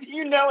around with.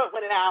 You know it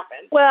when it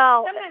happens.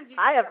 Well,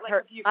 I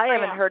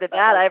haven't heard of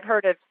that. I've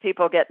heard of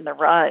people getting the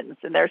runs,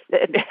 and there's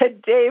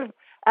Dave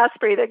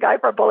Asprey, the guy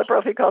from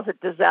Bulletproof, he calls it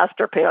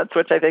disaster pants,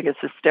 which I think is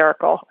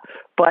hysterical.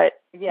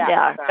 But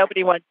yeah, exactly.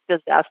 Nobody wants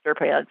disaster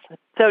pants.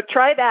 So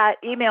try that.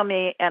 Email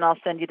me, and I'll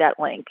send you that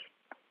link.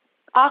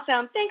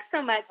 Awesome. Thanks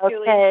so much,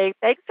 Julie. Okay.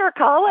 Thanks for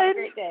calling. Have a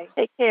great day.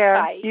 Take care.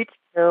 Bye. You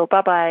too.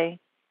 Bye-bye.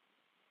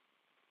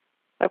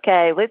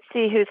 Okay, let's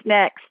see who's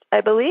next. I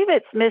believe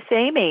it's Miss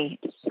Amy.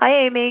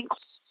 Hi, Amy.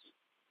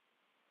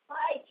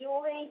 Hi,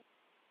 Julie.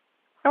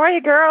 How are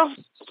you, girl?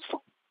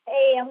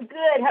 Hey, I'm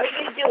good. How are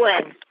you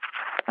doing?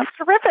 I'm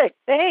terrific.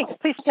 Thanks.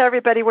 Please tell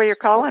everybody where you're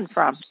calling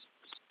from.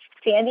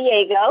 San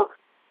Diego.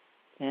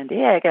 San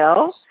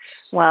Diego.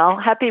 Well,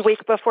 happy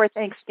week before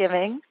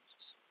Thanksgiving.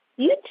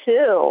 You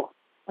too.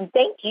 And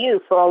thank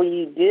you for all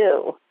you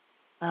do.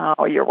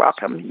 Oh, you're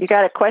welcome. You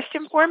got a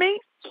question for me?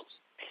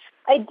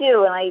 I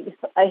do, and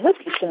I hope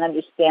you can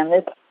understand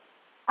this.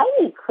 I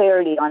need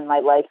clarity on my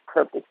life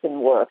purpose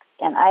and work,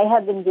 and I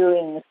have been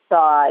doing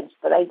massage,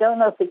 but I don't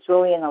know if it's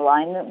really in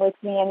alignment with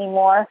me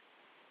anymore.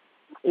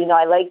 You know,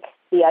 I like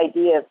the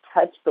idea of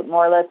touch, but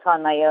more or less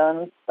on my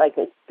own, like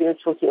a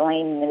spiritual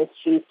healing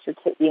ministry,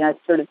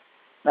 sort of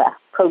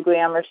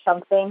program or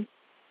something.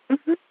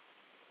 Mm-hmm.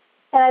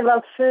 And I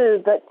love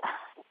food, but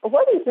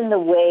what is in the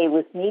way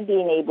with me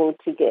being able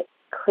to get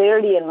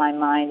clarity in my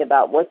mind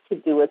about what to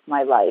do with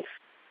my life?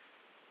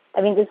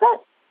 I mean, is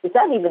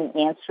that even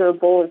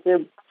answerable? Is there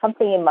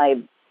something in my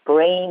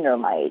brain or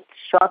my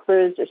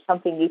chakras or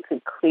something you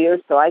could clear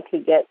so I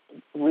could get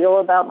real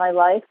about my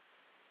life?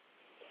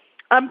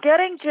 I'm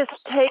getting just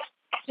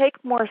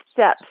take more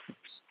steps.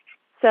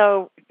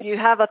 So you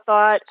have a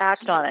thought,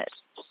 act on it,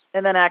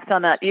 and then act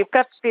on that. You've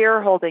got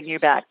fear holding you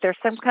back. There's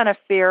some kind of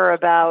fear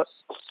about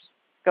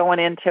going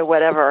into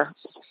whatever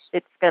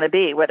it's going to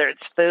be, whether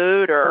it's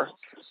food or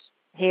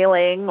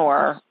healing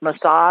or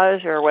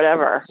massage or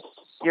whatever.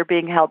 You're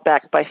being held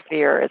back by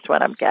fear is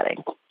what I'm getting.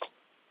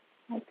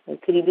 Okay.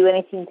 Could you do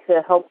anything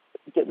to help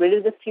get rid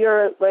of the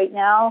fear right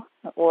now?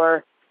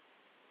 Or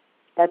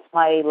that's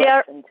my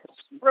lesson?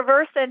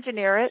 Reverse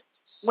engineer it.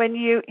 When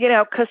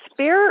because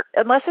fear,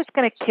 unless it's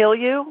going to kill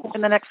you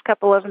in the next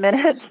couple of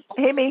minutes,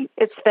 Amy,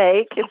 it's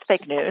fake. It's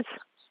fake news.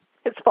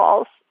 It's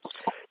false.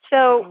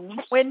 So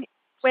when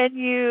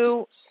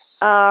you,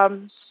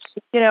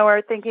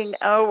 are thinking,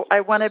 oh,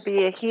 I want to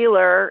be a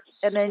healer,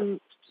 and then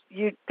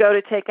you go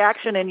to take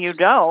action and you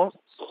don't,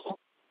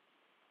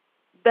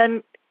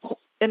 then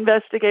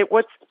investigate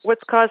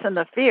what's causing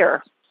the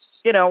fear.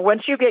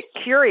 Once you get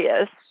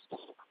curious,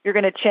 you're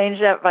going to change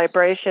that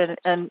vibration.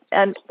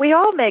 And we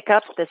all make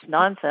up this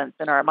nonsense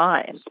in our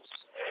minds.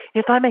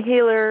 If I'm a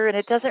healer and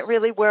it doesn't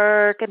really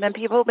work, and then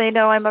people may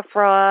know I'm a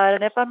fraud,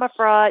 and if I'm a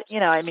fraud,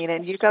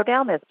 and you go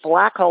down this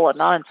black hole of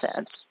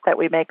nonsense that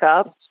we make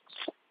up.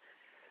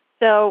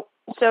 So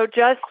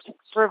just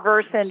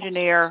reverse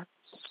engineer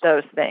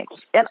those things.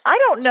 And I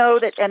don't know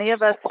that any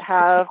of us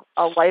have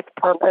a life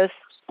purpose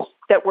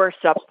that we're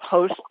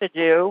supposed to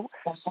do.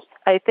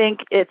 I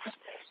think it's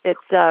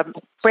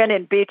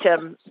Brandon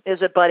Beecham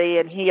is a buddy,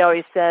 and he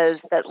always says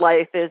that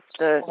life is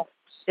the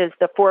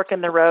fork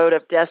in the road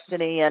of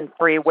destiny and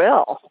free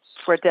will,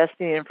 where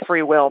destiny and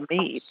free will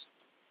meet.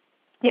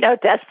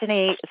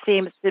 Destiny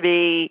seems to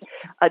be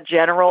a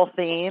general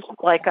theme,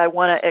 like I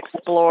want to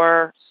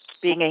explore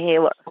being a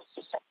healer.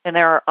 And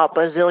there are a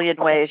bazillion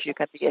ways you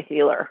can be a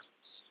healer.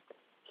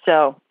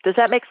 So does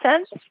that make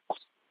sense?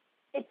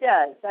 It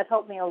does. That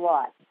helped me a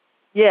lot.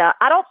 Yeah,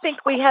 I don't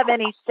think we have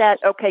any set,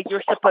 okay,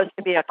 you're supposed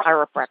to be a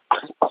chiropractor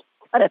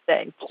kind of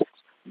thing.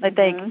 I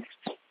think,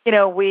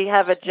 we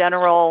have a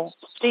general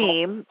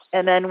theme,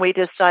 and then we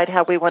decide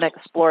how we want to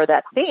explore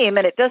that theme,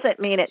 and it doesn't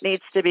mean it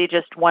needs to be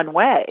just one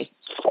way.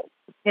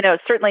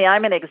 Certainly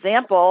I'm an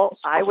example.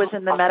 I was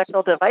in the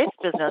medical device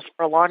business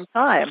for a long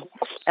time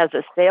as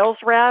a sales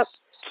rep,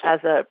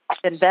 as an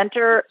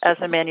inventor, as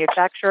a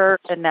manufacturer,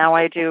 and now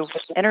I do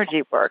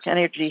energy work,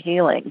 energy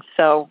healing.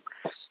 So,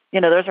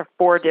 those are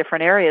 4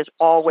 different areas,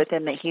 all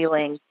within the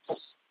healing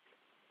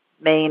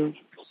main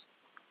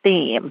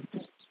theme,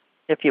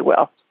 if you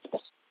will.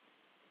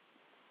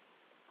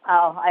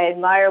 Oh, I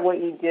admire what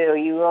you do.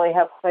 You really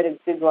have quite a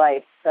good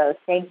life. So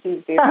thank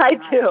you very much.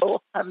 I do.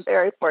 I'm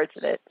very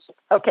fortunate.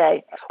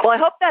 Okay. Well, I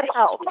hope that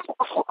helps.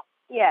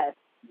 Yes,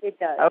 it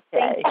does.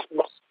 Okay.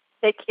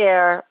 Take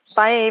care.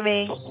 Bye,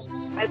 Amy.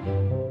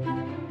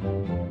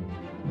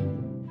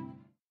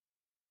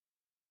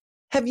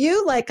 Have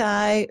you, like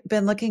I,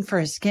 been looking for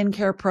a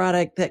skincare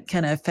product that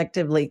can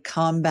effectively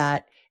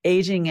combat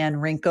aging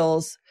and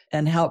wrinkles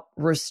and help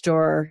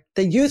restore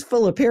the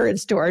youthful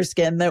appearance to our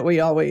skin that we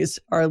always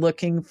are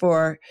looking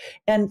for?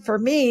 And for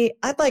me,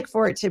 I'd like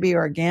for it to be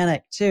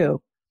organic too.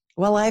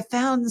 Well, I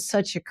found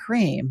such a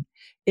cream.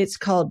 It's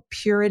called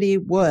Purity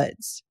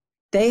Woods.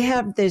 They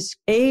have this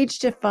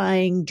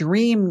age-defying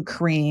dream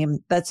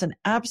cream that's an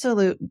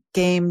absolute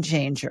game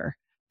changer.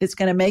 It's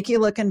going to make you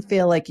look and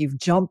feel like you've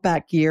jumped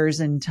back years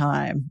in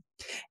time.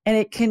 And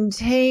it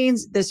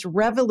contains this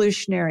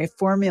revolutionary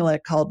formula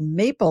called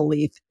maple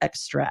leaf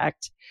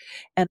extract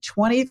and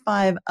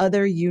 25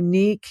 other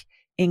unique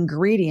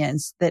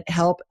ingredients that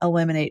help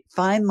eliminate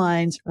fine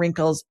lines,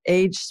 wrinkles,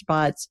 age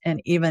spots,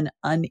 and even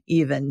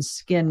uneven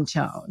skin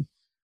tone.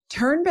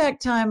 Turn back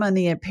time on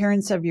the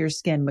appearance of your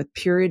skin with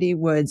Purity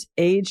Woods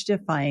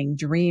age-defying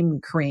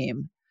dream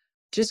cream.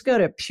 Just go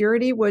to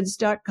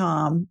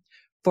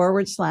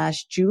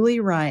puritywoods.com/Julie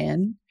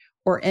Ryan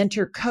or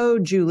enter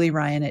code Julie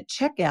Ryan at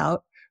checkout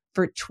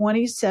for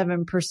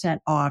 27%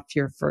 off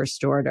your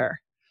first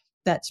order.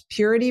 That's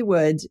Purity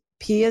Woods,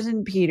 P as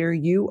in Peter,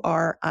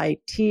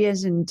 URIT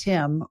as in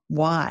Tim,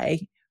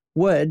 Y,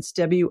 Woods,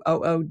 WOODS.com,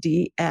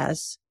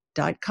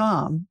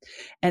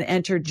 and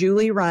enter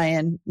Julie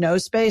Ryan, no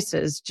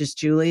spaces, just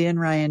Julie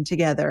and Ryan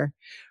together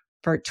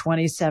for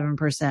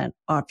 27%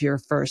 off your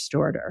first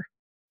order.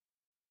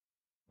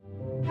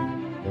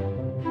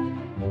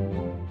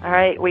 All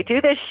right, we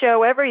do this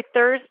show every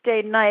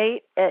Thursday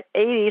night at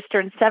 8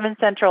 Eastern, 7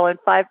 Central, and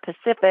 5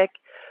 Pacific.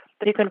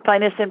 But you can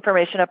find this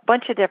information a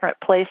bunch of different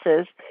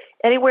places.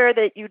 Anywhere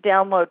that you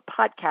download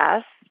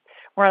podcasts,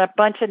 we're on a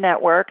bunch of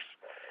networks,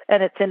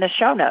 and it's in the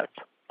show notes,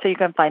 so you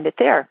can find it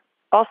there.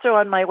 Also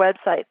on my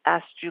website,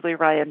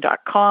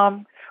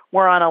 AskJulieRyan.com.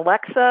 We're on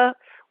Alexa.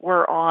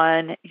 We're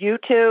on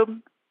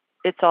YouTube.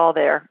 It's all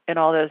there in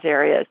all those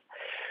areas.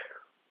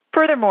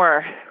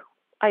 Furthermore,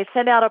 I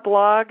send out a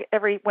blog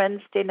every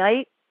Wednesday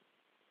night.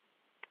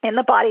 In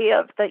the body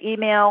of the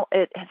email,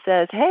 it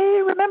says,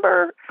 hey,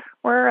 remember,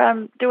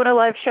 we're doing a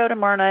live show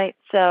tomorrow night,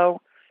 so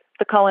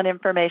the call-in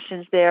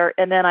information's there.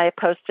 And then I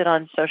post it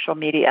on social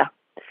media.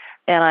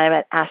 And I'm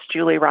at Ask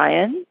Julie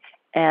Ryan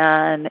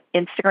and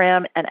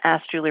Instagram and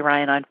Ask Julie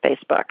Ryan on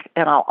Facebook.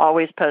 And I'll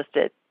always post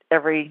it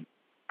every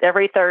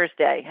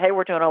Thursday. Hey,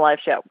 we're doing a live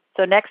show.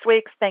 So next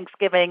week's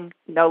Thanksgiving,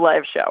 no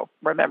live show.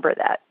 Remember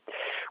that.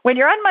 When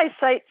you're on my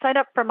site, sign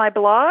up for my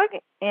blog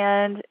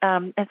and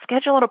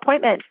schedule an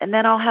appointment. And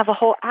then I'll have a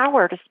whole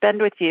hour to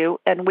spend with you,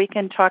 and we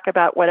can talk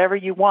about whatever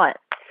you want.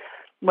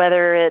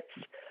 Whether it's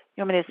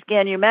you want me to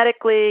scan you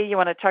medically, you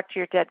want to talk to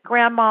your dead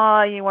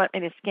grandma, you want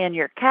me to scan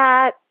your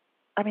cat.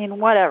 I mean,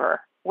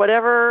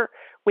 whatever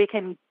we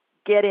can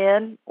get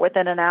in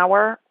within an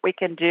hour, we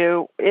can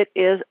do. It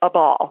is a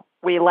ball.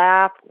 We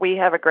laugh. We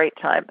have a great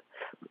time.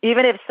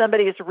 Even if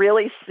somebody is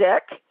really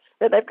sick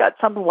and they've got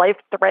some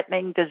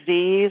life-threatening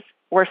disease,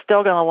 we're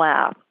still going to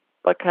laugh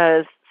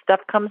because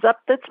stuff comes up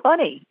that's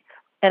funny,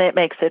 and it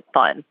makes it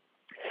fun.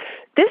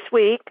 This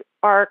week,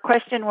 our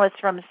question was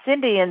from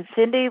Cindy, and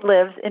Cindy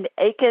lives in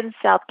Aiken,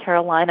 South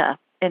Carolina.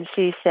 And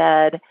she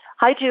said,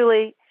 hi,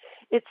 Julie.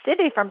 It's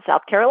Cindy from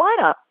South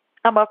Carolina.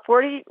 I'm a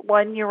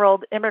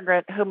 41-year-old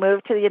immigrant who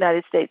moved to the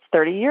United States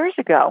 30 years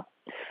ago.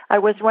 I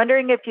was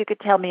wondering if you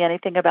could tell me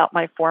anything about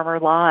my former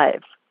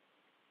lives.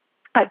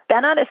 I've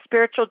been on a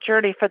spiritual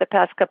journey for the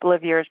past couple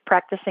of years,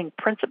 practicing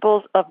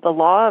principles of the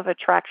law of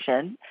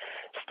attraction,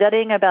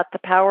 studying about the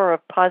power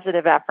of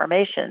positive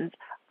affirmations,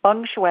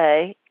 feng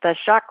shui, the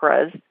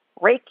chakras,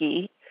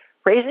 Reiki,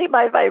 raising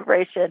my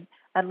vibration,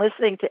 and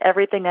listening to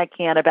everything I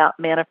can about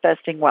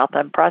manifesting wealth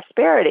and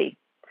prosperity.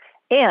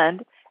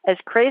 And as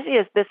crazy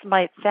as this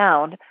might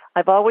sound,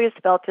 I've always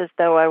felt as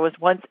though I was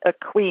once a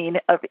queen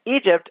of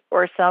Egypt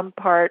or some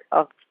part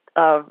of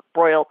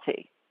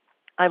royalty.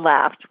 I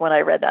laughed when I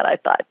read that. I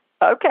thought,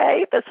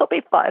 okay, this will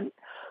be fun.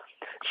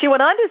 She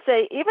went on to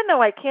say, even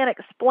though I can't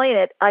explain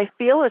it, I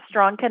feel a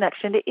strong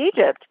connection to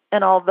Egypt.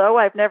 And although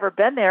I've never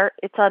been there,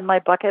 it's on my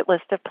bucket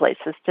list of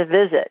places to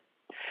visit.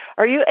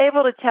 Are you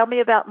able to tell me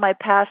about my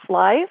past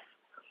life?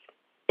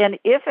 And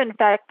if, in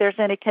fact, there's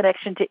any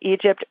connection to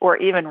Egypt or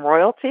even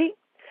royalty?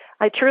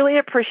 I truly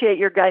appreciate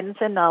your guidance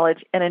and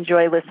knowledge and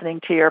enjoy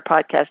listening to your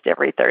podcast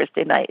every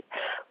Thursday night.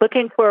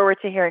 Looking forward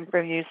to hearing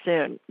from you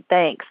soon.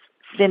 Thanks,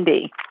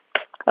 Cindy.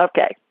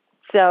 Okay,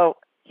 so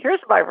here's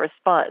my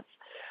response.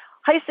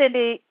 Hi,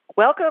 Cindy.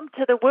 Welcome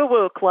to the Woo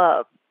Woo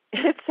Club.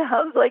 It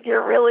sounds like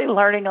you're really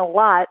learning a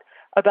lot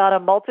about a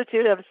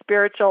multitude of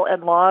spiritual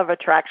and law of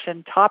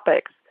attraction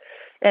topics,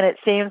 and it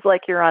seems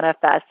like you're on a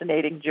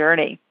fascinating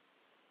journey.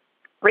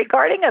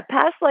 Regarding a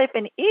past life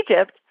in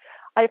Egypt,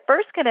 I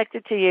first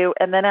connected to you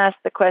and then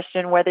asked the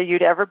question whether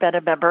you'd ever been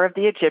a member of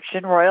the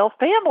Egyptian royal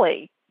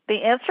family.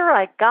 The answer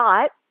I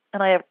got,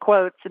 and I have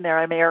quotes in there,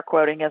 I'm air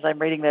quoting as I'm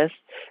reading this,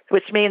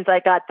 which means I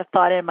got the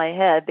thought in my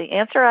head. The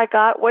answer I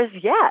got was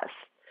yes.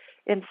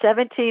 In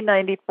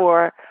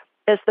 1794,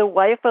 as the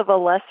wife of a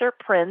lesser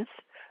prince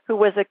who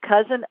was a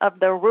cousin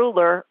of the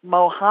ruler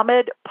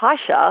Mohammed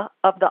Pasha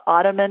of the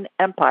Ottoman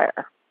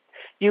Empire.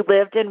 You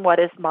lived in what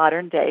is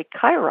modern-day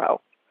Cairo.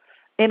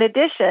 In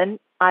addition,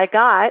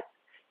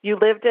 you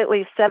lived at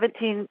least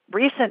 17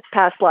 recent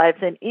past lives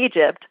in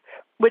Egypt,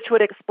 which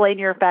would explain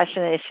your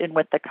fascination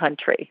with the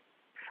country.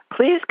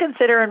 Please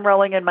consider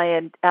enrolling in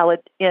my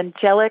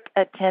Angelic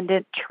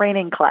Attendant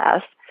training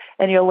class,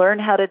 and you'll learn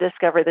how to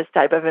discover this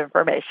type of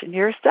information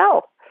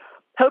yourself.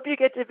 Hope you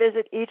get to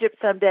visit Egypt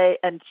someday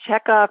and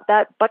check off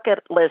that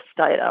bucket list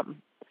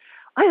item.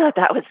 I thought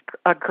that was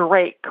a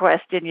great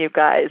question, you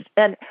guys.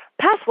 And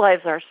past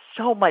lives are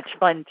so much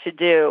fun to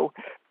do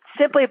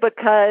simply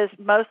because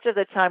most of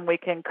the time we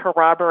can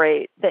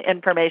corroborate the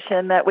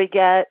information that we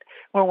get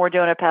when we're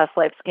doing a past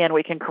life scan.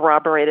 We can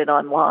corroborate it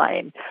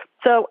online.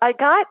 So I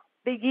got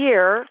the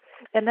year,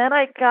 and then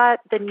I got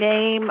the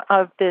name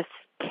of this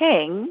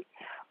king,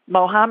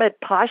 Mohammed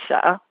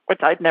Pasha,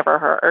 which I'd never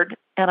heard.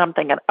 And I'm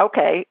thinking,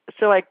 okay.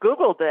 So I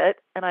Googled it,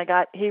 and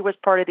he was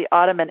part of the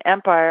Ottoman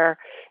Empire,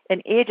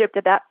 and Egypt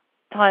at that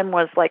time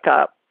was like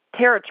a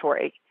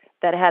territory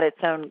that had its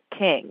own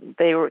king.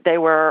 They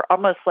were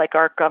almost like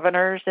our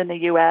governors in the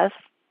U.S.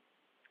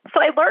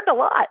 So I learned a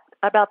lot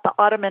about the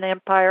Ottoman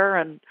Empire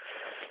and,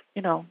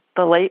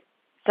 the late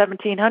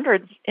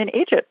 1700s in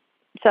Egypt.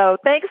 So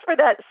thanks for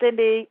that,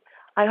 Cindy.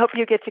 I hope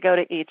you get to go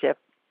to Egypt.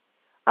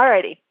 All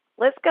righty.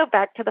 Let's go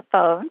back to the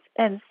phones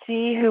and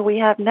see who we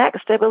have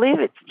next. I believe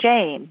it's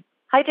Jane.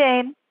 Hi,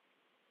 Jane.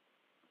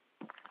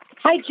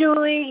 Hi,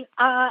 Julie.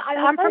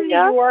 I'm from New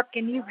York,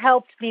 and you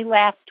helped me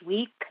last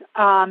week.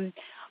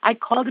 I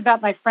called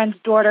about my friend's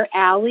daughter,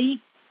 Allie.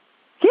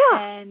 Yeah.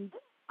 And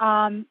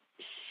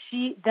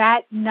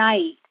that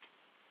night,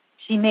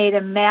 she made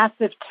a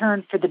massive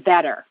turn for the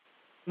better.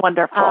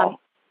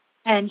 Wonderful.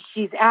 And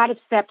she's out of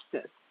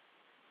sepsis.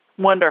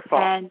 Wonderful.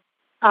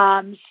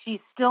 And she's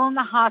still in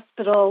the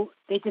hospital.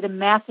 They did a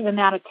massive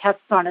amount of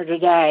tests on her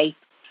today.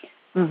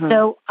 Mm-hmm.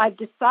 So I've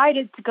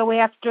decided to go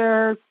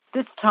after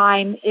this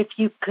time if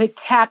you could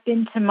tap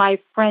into my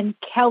friend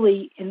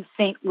Kelly in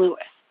St. Louis.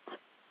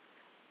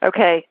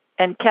 Okay.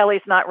 And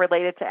Kelly's not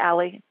related to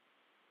Allie?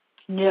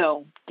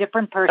 No,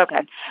 different person.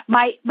 Okay.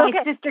 My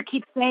sister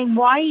keeps saying,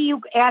 why are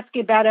you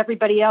asking about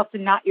everybody else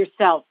and not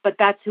yourself? But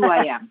that's who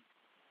I am.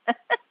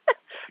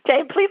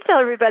 Jane, please tell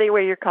everybody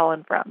where you're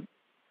calling from.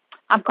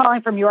 I'm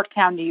calling from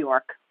Yorktown, New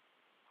York.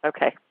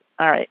 Okay.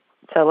 All right.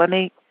 So let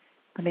me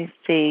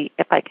see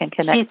if I can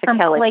connect She's to from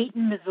Kelly.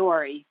 Clayton,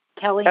 Missouri.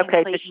 Kelly in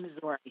Clayton,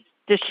 Missouri.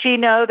 Does she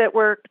know that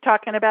we're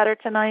talking about her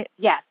tonight?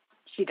 Yes,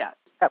 she does.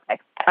 Okay.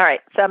 All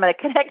right. So I'm going to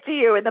connect to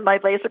you, and then my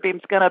laser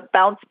beam's going to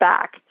bounce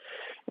back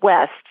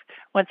west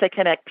once I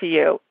connect to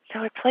you.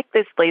 So it's like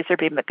this laser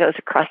beam that goes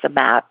across a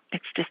map.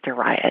 It's just a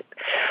riot.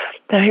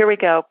 So here we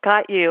go.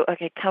 Got you.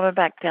 Okay, coming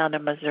back down to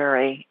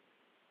Missouri.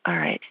 All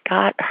right.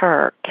 Got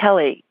her.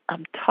 Kelly,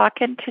 I'm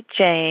talking to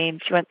Jane.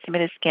 She wants me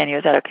to scan you.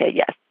 Is that okay?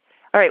 Yes.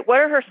 All right. What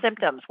are her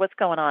symptoms? What's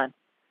going on?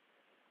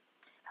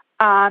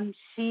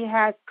 She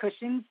has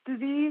Cushing's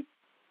disease.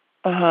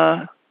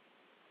 Uh-huh.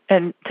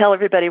 And tell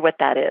everybody what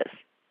that is.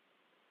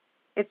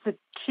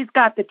 She's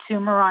got the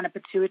tumor on a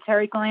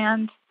pituitary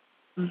gland.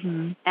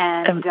 Mm-hmm.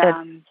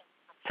 And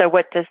so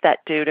what does that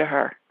do to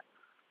her?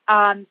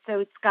 So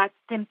it's got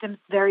symptoms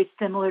very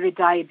similar to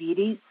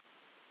diabetes.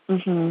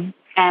 Mm-hmm.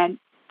 And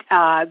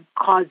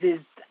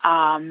causes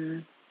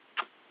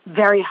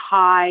very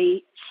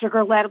high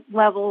sugar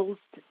levels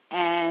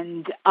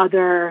and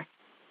other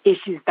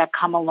issues that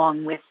come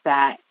along with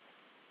that.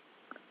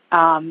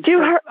 Go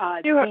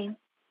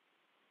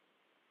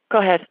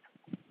ahead.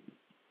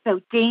 So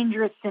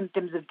dangerous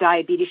symptoms of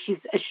diabetes.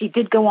 She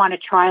did go on a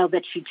trial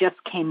that she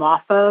just came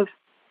off of.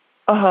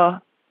 Uh-huh.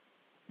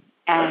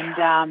 And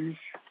I'm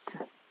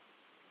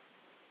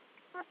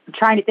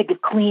trying to think of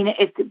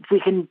if we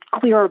can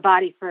clear her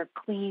body for a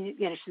clean,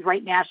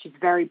 she's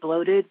very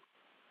bloated.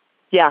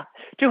 Yeah.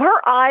 Do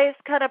her eyes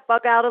kind of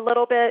bug out a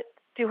little bit?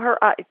 Do her,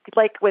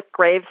 like with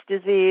Graves'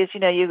 disease,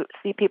 you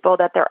see people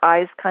that their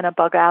eyes kind of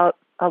bug out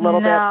a little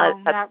bit?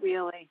 No, not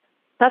really.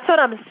 That's what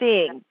I'm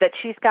seeing, that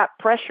she's got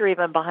pressure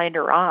even behind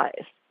her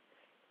eyes.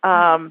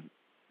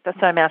 That's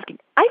what I'm asking.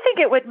 I think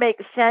it would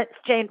make sense,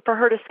 Jane, for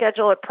her to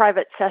schedule a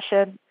private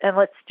session, and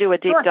let's do a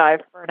deep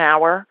dive for an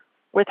hour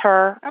with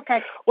her.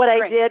 Okay. What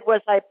I did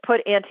was I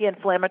put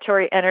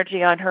anti-inflammatory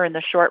energy on her in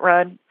the short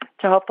run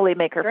to hopefully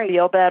make her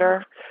feel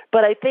better.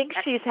 But I think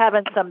she's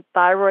having some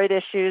thyroid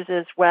issues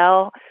as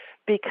well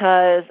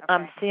because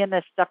I'm seeing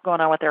this stuff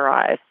going on with her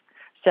eyes.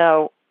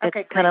 So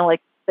it's kind of like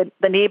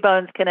the knee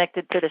bone's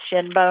connected to the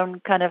shin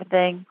bone kind of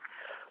thing.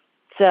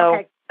 So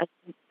I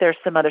think there's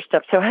some other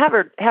stuff. So have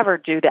her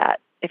do that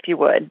if you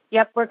would.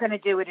 Yep, we're going to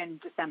do it in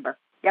December.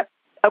 Yep.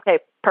 Okay,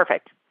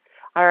 perfect.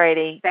 All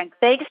righty. Thanks,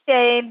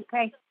 Jane.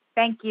 Okay,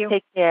 thank you.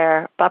 Take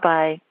care.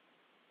 Bye-bye.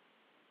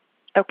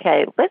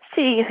 Okay, let's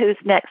see who's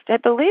next. I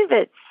believe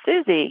it's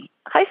Susie.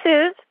 Hi,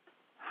 Suze.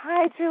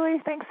 Hi,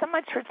 Julie. Thanks so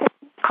much for taking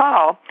the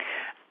call.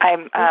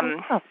 I'm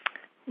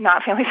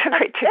not feeling so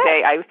great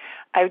today.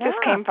 I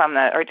just came from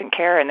the urgent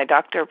care, and the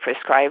doctor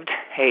prescribed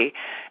a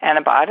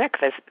antibiotic,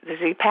 the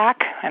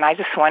Z-Pak, and I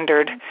just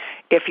wondered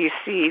if you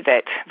see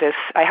that this.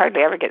 I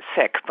hardly ever get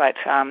sick, but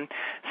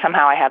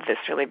somehow I have this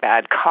really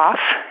bad cough,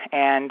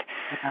 and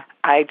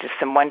I just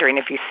am wondering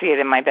if you see it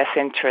in my best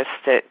interest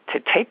to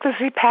take the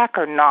Z-Pak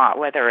or not,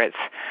 whether it's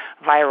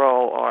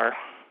viral or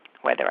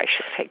whether I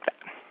should take that.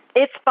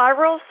 It's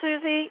viral,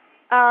 Susie.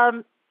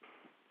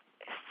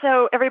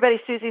 So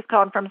everybody, Susie's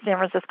calling from San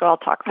Francisco. I'll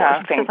talk for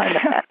her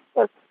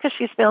because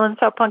she's feeling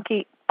so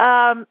punky.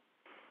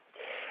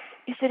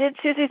 Is it in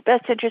Susie's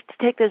best interest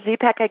to take the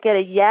Z-Pak? I get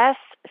a yes.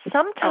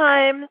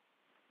 Sometimes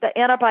the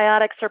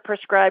antibiotics are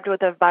prescribed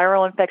with a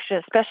viral infection,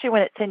 especially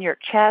when it's in your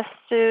chest,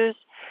 Suze,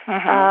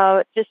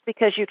 just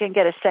because you can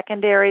get a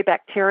secondary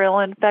bacterial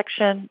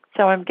infection.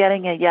 So I'm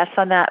getting a yes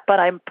on that, but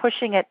I'm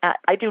pushing it.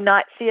 I do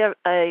not see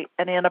an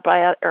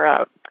antibiotic or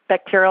a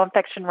bacterial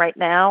infection right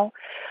now,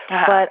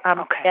 but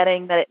I'm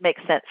getting that it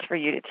makes sense for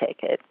you to take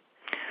it.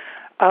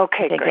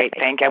 Okay, great.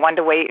 Thank you. I wanted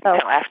to wait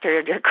until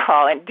after your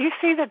call. And do you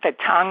see that the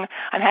tongue,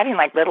 I'm having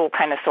like little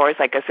kind of sores,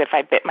 like as if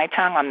I bit my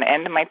tongue on the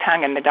end of my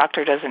tongue, and the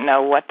doctor doesn't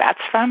know what that's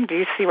from? Do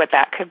you see what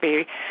that could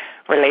be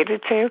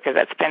related to? Because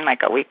that's been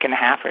like a week and a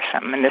half or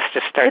something, and this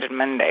just started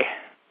Monday.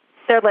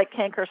 They're like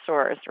canker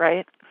sores,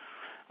 right?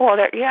 Well,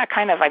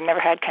 kind of. I've never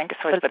had canker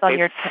sores, but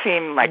they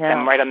seem like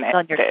them right on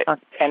the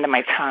end of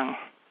my tongue.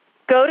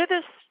 Go to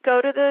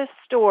the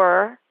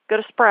store, go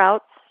to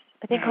Sprouts.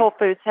 I think Whole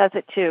Foods has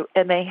it too,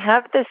 and they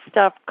have this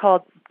stuff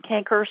called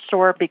Canker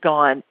Sore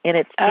Begone, and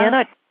it's in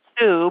a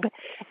tube,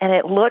 and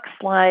it looks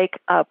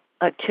like a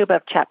tube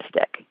of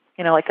chapstick,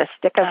 like a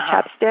stick of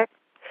chapstick,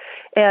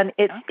 and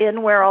it's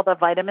in where all the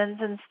vitamins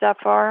and stuff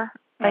are.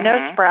 I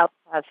know Sprouts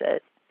has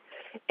it,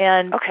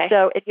 and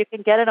so you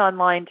can get it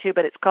online too,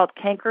 but it's called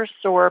Canker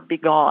Sore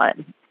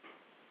Begone.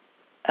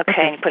 Okay,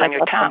 and you put it on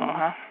your tongue,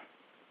 huh?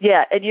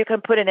 Yeah, and you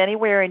can put it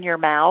anywhere in your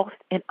mouth,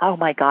 and oh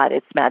my God,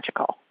 it's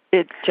magical.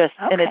 It's just,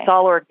 and it's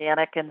all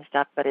organic and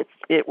stuff, but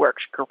it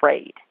works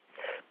great.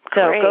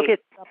 So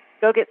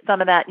go get some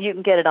of that. You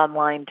can get it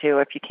online too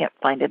if you can't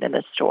find it in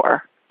the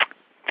store.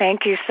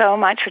 Thank you so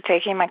much for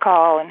taking my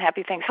call, and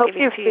happy Thanksgiving to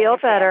you. Hope you feel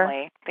better.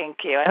 Family. Thank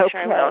you. I'm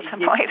sure I will at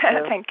some point.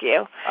 Thank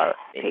you.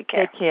 Take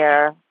care. Take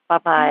care.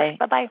 Bye-bye.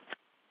 Bye-bye.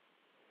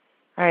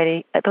 All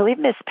righty. I believe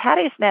Miss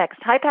Patty's next.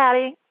 Hi,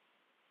 Patty.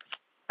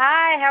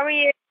 Hi, how are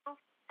you?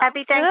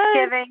 Happy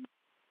Thanksgiving.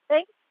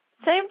 Thanks.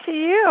 Same to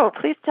you.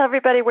 Please tell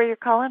everybody where you're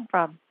calling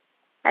from.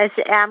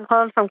 I'm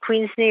calling from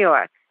Queens, New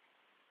York.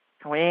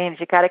 Queens,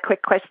 you got a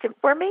quick question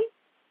for me?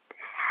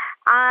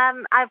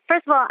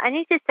 First of all, I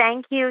need to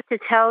thank you to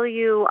tell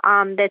you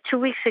that 2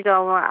 weeks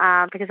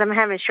ago, because I'm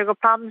having sugar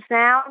problems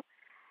now,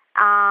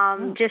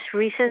 just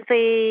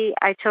recently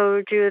I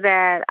told you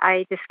that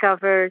I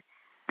discovered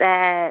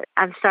that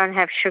I'm starting to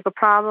have sugar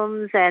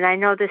problems, and I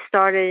know this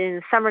started in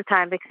the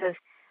summertime because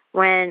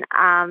when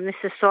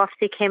Mrs.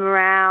 Softy came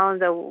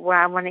around, where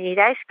I want to eat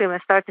ice cream, I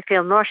started to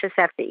feel nauseous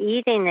after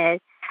eating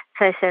it.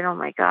 So I said, oh,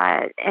 my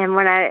God. And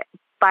when I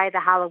buy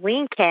the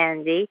Halloween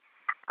candy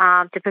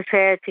to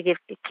prepare to give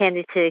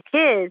candy to the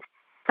kids,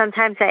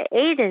 sometimes I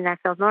ate it and I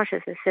felt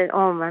nauseous. I said,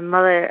 oh, my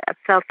mother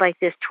felt like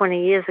this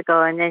 20 years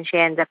ago, and then she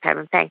ended up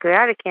having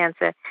pancreatic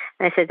cancer.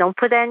 And I said, don't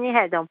put that in your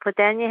head. Don't put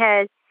that in your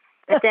head.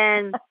 But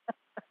then...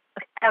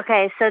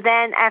 Okay, so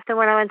then after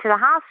when I went to the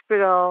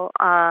hospital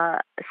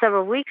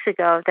several weeks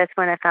ago, that's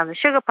when I found the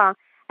sugar problem.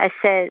 I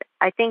said,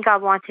 I think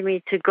God wanted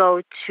me to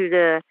go to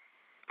the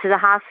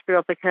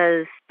hospital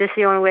because this is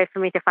the only way for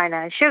me to find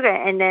out sugar.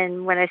 And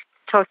then when I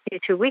talked to you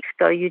 2 weeks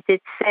ago, you did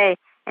say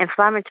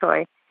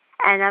inflammatory.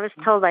 And I was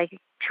told like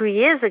 2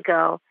 years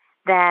ago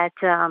that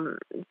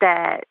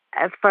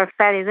for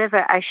fatty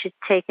liver, I should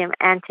take an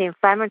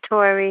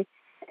anti-inflammatory,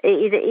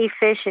 either eat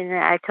fish, and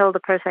I told the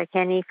person I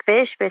can't eat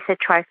fish, but I said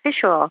try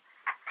fish oil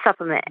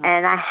supplement,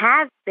 and I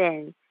have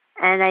been,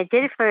 and I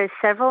did it for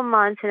several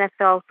months, and I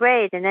felt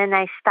great, and then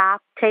I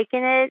stopped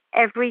taking it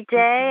every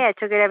day. I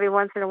took it every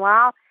once in a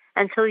while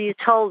until you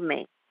told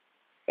me.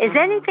 Is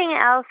there anything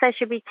else I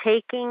should be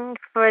taking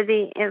for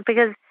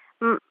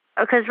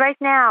because right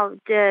now,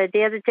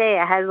 the other day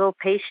I had a little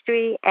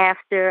pastry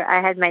after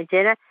I had my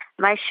dinner.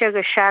 My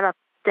sugar shot up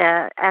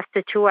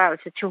after 2 hours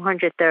to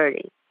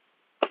 230.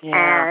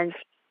 Yeah. And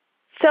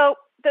so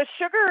the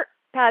sugar,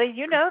 Patty,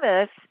 you know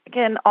this,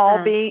 can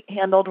all be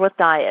handled with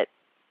diet,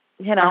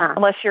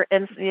 unless you're,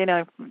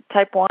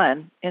 type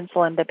 1,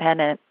 insulin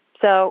dependent.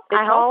 So it's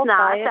I hope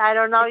not. Diet. I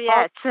don't know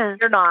yet.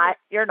 You're not.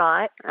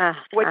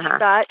 What you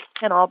got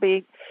can all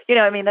be,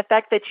 the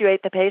fact that you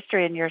ate the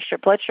pastry and your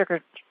blood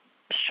sugar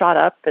shot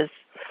up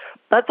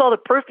that's all the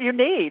proof you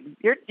need.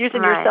 You're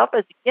using yourself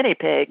as a guinea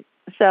pig.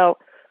 So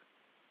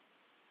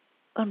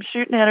I'm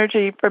shooting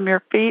energy from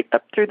your feet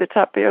up through the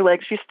top of your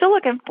legs. You still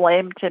look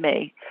inflamed to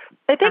me.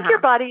 I think your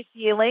body's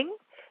healing.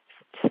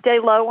 Stay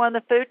low on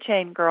the food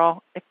chain,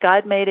 girl. If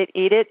God made it,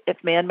 eat it.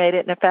 If man made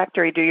it in a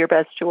factory, do your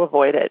best to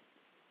avoid it,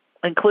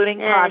 including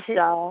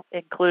pasta,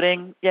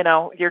 including,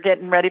 you're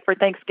getting ready for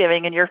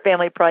Thanksgiving, and your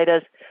family probably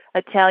does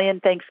Italian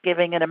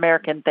Thanksgiving and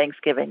American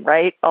Thanksgiving,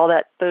 right? All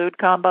that food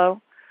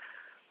combo.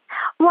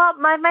 Well,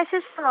 my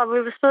sister-in-law,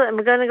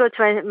 we're going to go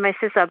to my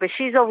sister, but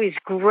she's always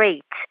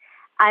great.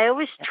 I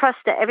always trust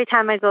her every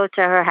time I go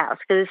to her house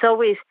because it's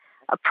always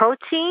a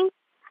protein,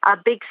 a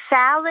big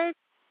salad,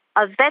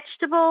 a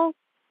vegetable,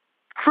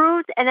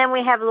 fruit, and then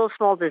we have a little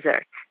small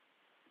dessert.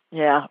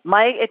 Yeah,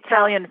 my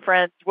Italian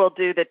friends will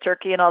do the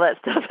turkey and all that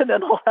stuff, and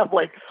then they'll have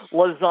like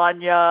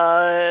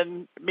lasagna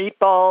and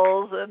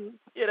meatballs and,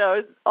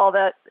 all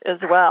that as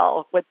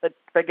well with the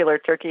regular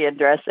turkey and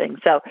dressing.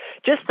 So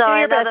just do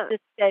your best to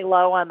stay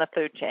low on the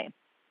food chain.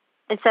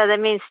 And so that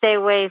means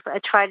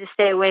try to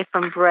stay away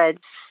from breads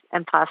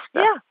and pasta.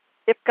 Yeah.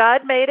 If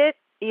God made it,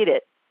 eat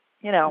it.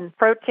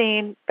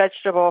 Protein,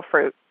 vegetable,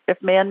 fruit.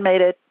 If man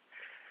made it,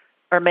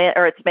 or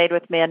it's made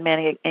with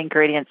man-made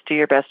ingredients, do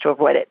your best to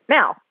avoid it.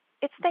 Now,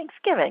 it's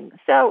Thanksgiving,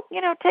 so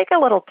take a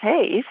little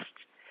taste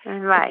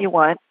if you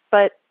want,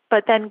 but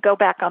then go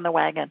back on the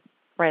wagon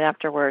right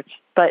afterwards.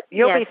 But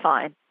you'll be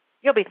fine.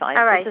 You'll be fine.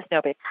 All right. This is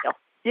no big deal.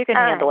 You can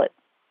handle it.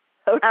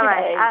 Okay. All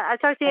right. I'll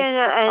talk to you in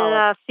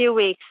a few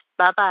weeks.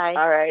 Bye-bye.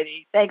 All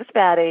righty. Thanks,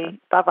 Patty.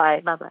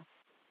 Bye-bye. Bye-bye.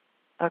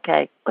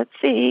 Okay. Let's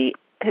see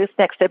who's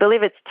next. I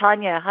believe it's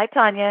Tanya. Hi,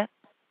 Tanya.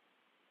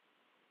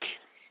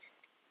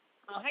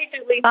 Hi,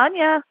 Julie.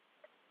 Tanya.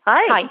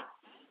 Hi. Hi.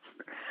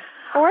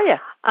 How are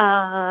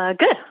you?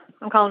 Good.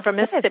 I'm calling from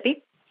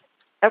Mississippi.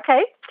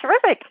 Okay.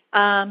 Terrific.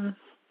 I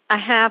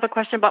have a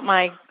question about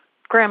my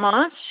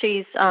grandma.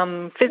 She's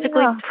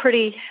physically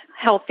pretty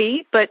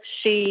healthy, but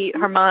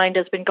her mind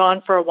has been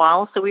gone for a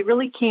while, so we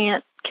really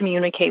can't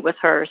communicate with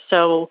her.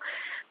 So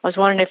I was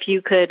wondering if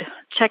you could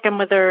check in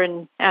with her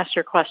and ask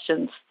her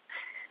questions.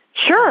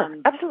 Sure.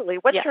 Absolutely.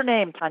 What's her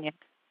name, Tanya?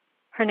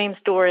 Her name's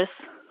Doris.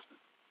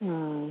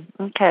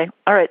 Okay.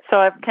 All right. So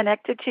I've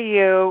connected to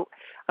you.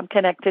 I'm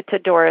connected to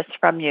Doris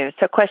from you.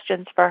 So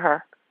questions for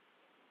her.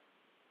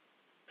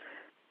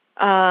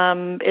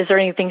 Is there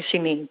anything she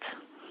needs?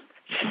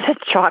 She said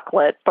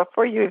chocolate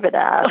before you even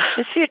asked.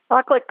 Is she a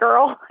chocolate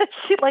girl? Does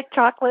she like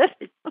chocolate?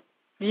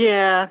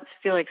 Yeah, I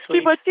feel like sweet.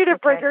 She wants you to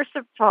bring her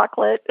some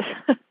chocolate. Is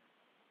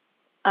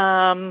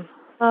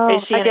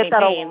she in any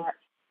pain?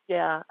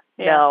 Yeah.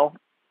 Yeah.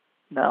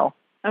 No.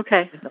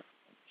 Okay.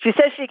 She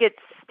says she gets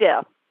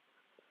stiff,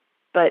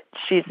 but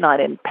she's not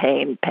in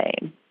pain.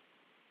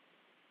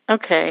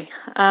 Okay.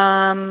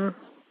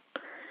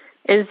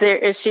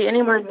 Is she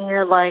anywhere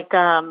near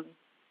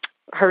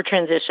her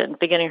transition,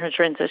 beginning her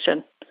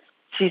transition?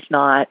 She's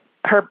not.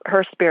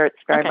 Her spirit's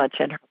very much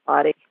in her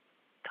body,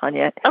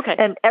 Tanya. Okay.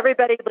 And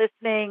everybody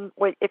listening,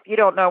 if you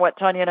don't know what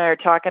Tanya and I are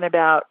talking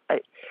about,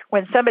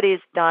 when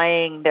somebody's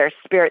dying, their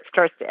spirit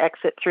starts to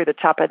exit through the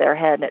top of their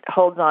head, and it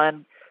holds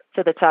on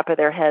to the top of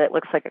their head. It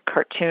looks like a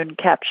cartoon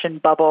caption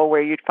bubble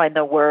where you'd find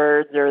the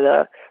words or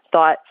the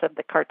thoughts of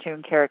the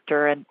cartoon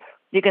character. And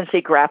you can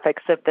see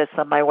graphics of this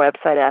on my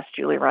website,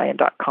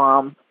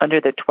 AskJulieRyan.com, under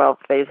the 12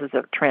 phases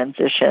of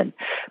transition.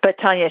 But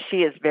Tanya,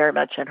 she is very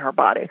much in her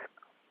body.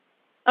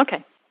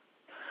 Okay.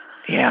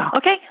 Yeah.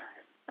 Okay.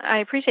 I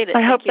appreciate it.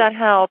 I hope that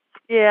helps.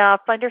 Yeah,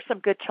 find her some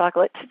good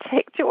chocolate to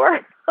take to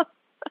her.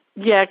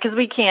 Yeah, because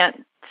we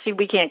can't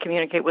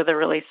communicate with her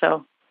really.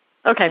 So,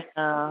 okay.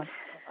 All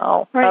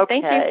right.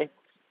 Okay. Thank you.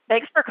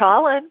 Thanks for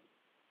calling.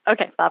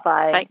 Okay.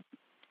 Bye-bye. Bye.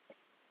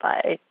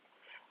 Bye.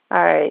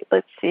 All right.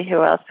 Let's see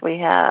who else we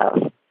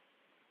have.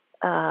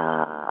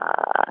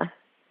 How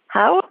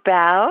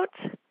about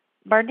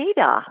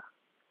Marnita?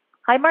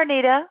 Hi,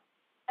 Marnita.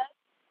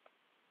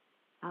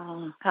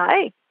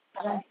 Hi.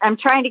 I'm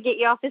trying to get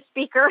you off the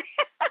speaker.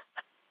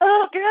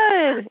 Oh,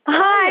 good.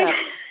 Hi.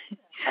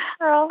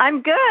 Girl.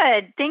 I'm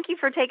good. Thank you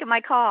for taking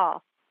my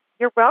call.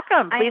 You're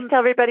welcome. Please tell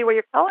everybody where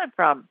you're calling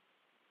from.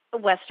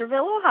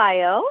 Westerville,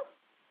 Ohio.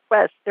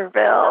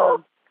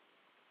 Westerville.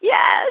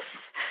 Yes.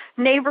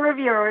 Neighbor of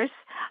yours.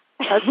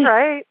 That's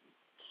right.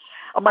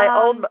 My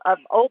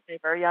old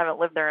neighbor. You haven't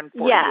lived there in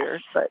 40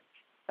 years, but.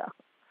 So.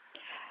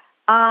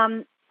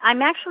 I'm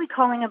actually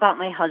calling about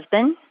my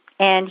husband,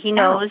 and he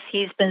knows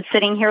he's been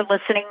sitting here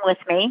listening with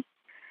me.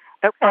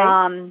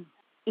 Okay.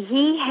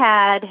 He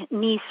had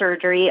knee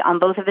surgery on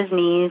both of his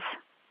knees,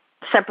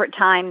 separate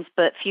times,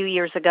 but a few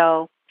years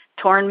ago.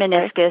 Torn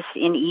meniscus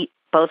in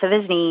both of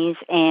his knees,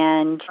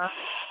 and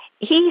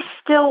he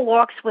still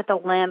walks with a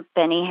limp,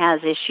 and he has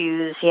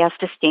issues. He has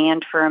to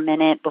stand for a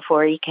minute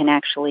before he can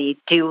actually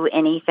do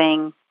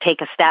anything,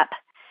 take a step.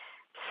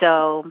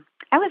 So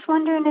I was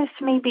wondering if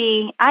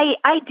maybe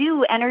I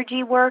do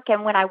energy work,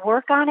 and when I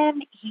work on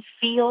him, he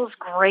feels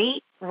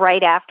great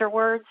right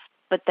afterwards,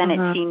 but then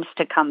it seems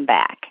to come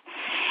back.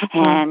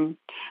 And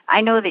I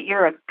know that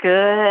you're a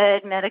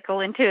good medical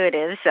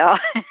intuitive, so.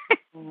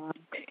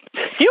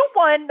 You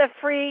won the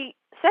free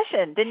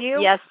session, didn't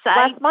you? Yes,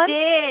 last I month?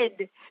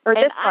 did. Or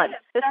and this month?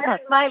 I have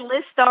started my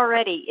list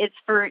already.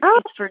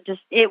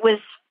 It was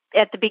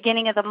at the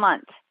beginning of the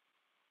month.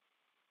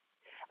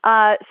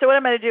 So what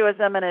I'm going to do is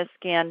I'm going to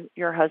scan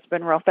your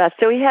husband real fast.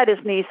 So he had his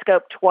knee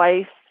scoped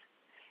twice.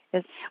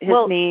 His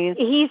knees.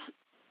 He's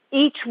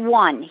each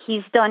one.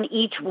 He's done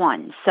each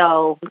one.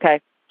 So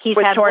he's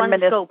with had torn one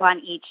scope on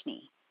each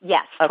knee.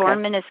 Yes, torn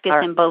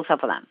meniscus in both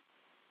of them.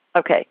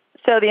 Okay.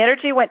 So the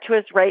energy went to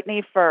his right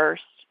knee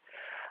first.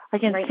 I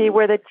can see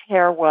where the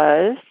tear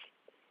was.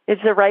 Is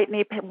the right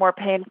knee more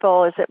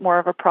painful? Is it more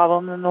of a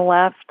problem than the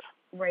left?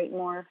 Right,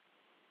 more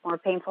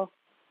painful,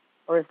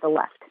 or is the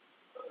left?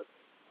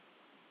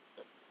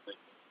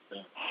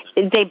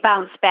 They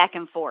bounce back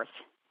and forth.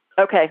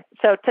 Okay,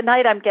 so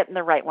tonight I'm getting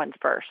the right one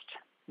first.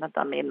 Not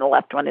that I mean the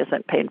left one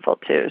isn't painful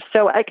too.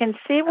 So I can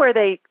see where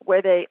they.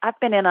 I've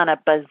been in on a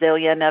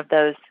bazillion of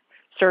those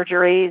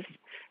surgeries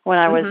when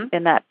I was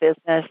in that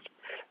business.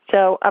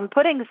 So I'm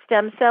putting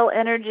stem cell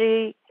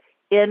energy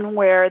in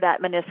where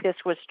that meniscus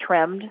was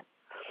trimmed.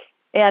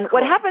 And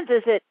what happens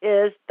is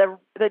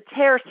the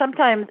tear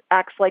sometimes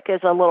acts like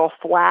as a little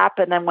flap,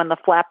 and then when the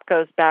flap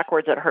goes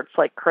backwards, it hurts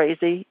like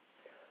crazy.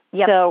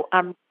 Yep. So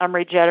I'm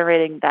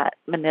regenerating that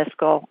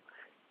meniscal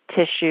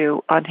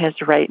tissue on his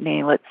right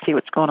knee. Let's see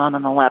what's going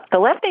on the left. The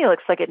left knee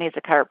looks like it needs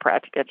a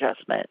chiropractic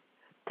adjustment.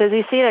 Does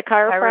he see a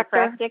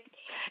chiropractor?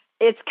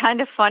 It's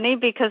kind of funny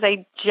because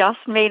I just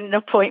made an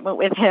appointment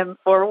with him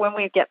for when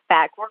we get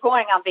back. We're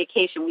going on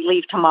vacation. We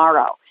leave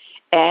tomorrow.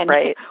 And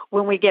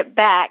when we get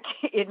back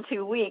in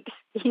 2 weeks,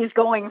 he's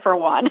going for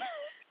one.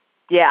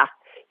 Yeah.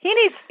 He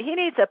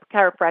needs a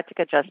chiropractic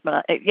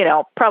adjustment,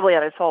 probably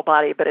on his whole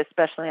body, but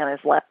especially on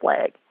his left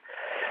leg.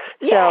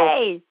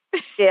 Yay! So,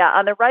 yeah,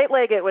 on the right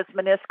leg it was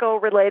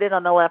meniscal related.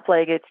 On the left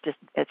leg it's just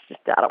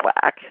out of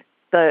whack.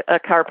 A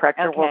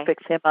chiropractor will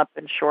fix him up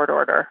in short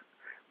order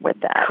with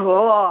that.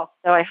 Cool.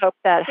 So I hope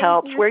that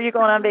helps. Where are you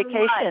going on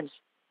vacation?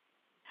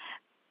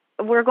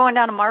 We're going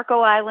down to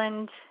Marco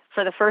Island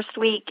for the first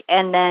week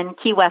and then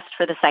Key West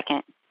for the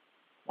second.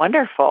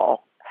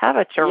 Wonderful. Have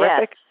a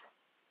terrific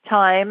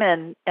time,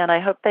 and I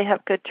hope they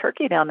have good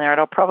turkey down there.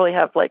 It'll probably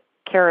have like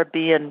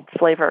Caribbean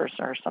flavors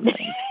or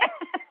something.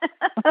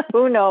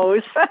 Who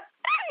knows?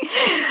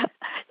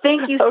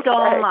 Thank you so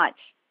much.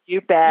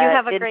 You bet. You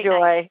have a great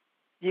night.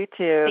 You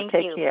too.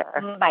 Take care.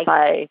 Bye.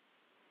 Bye.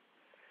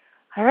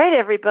 All right,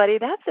 everybody.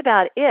 That's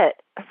about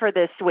it for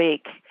this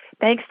week.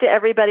 Thanks to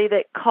everybody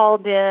that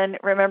called in.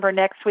 Remember,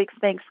 next week's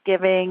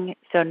Thanksgiving,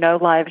 so no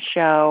live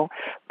show.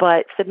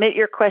 But submit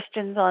your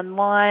questions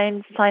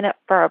online. Sign up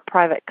for a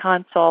private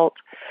consult.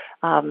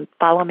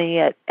 Follow me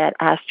at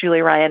Ask Julie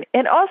Ryan.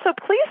 And also,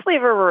 please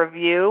leave a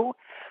review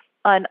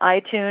on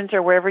iTunes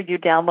or wherever you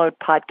download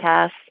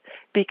podcasts,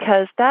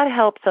 because that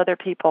helps other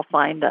people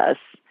find us.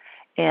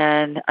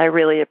 And I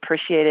really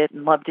appreciate it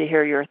and love to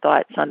hear your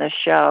thoughts on this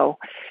show.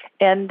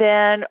 And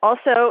then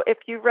also, if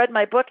you read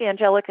my book,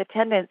 Angelic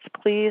Attendants,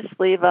 please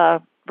leave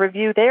a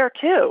review there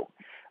too,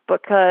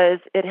 because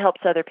it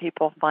helps other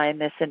people find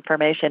this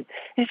information.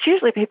 It's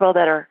usually people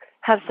that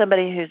have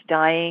somebody who's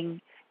dying,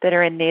 that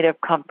are in need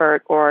of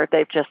comfort, or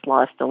they've just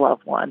lost a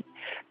loved one.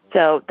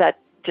 So that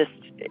just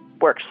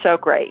works so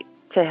great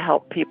to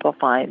help people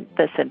find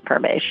this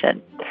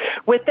information.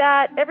 With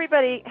that,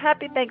 everybody,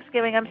 happy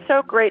Thanksgiving. I'm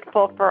so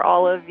grateful for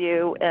all of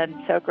you, and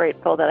so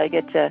grateful that I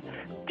get to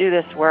do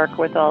this work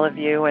with all of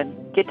you and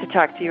get to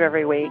talk to you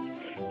every week.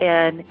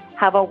 And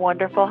have a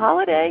wonderful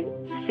holiday.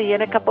 See you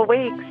in a couple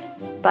weeks.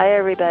 Bye,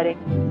 everybody.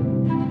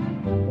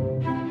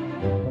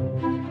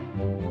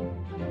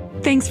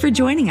 Thanks for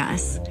joining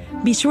us.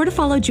 Be sure to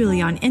follow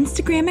Julie on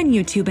Instagram and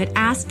YouTube at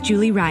Ask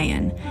Julie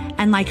Ryan,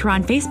 and like her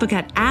on Facebook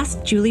at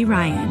Ask Julie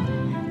Ryan.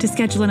 To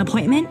schedule an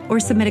appointment or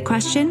submit a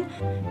question,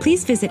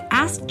 please visit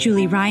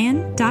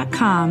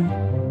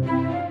AskJulieRyan.com.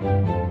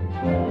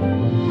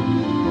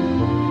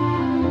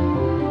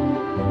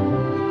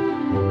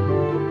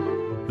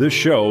 This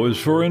show is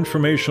for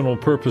informational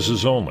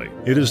purposes only.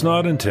 It is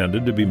not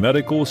intended to be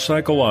medical,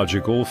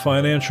 psychological,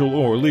 financial,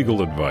 or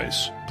legal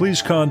advice.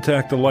 Please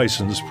contact a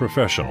licensed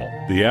professional.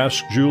 The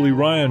Ask Julie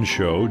Ryan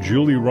Show,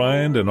 Julie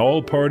Ryan and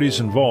all parties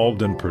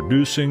involved in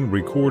producing,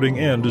 recording,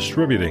 and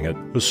distributing it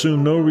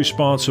assume no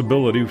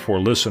responsibility for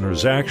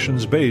listeners'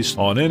 actions based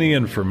on any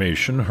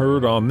information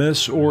heard on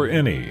this or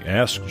any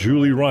Ask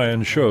Julie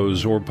Ryan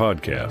shows or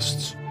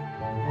podcasts.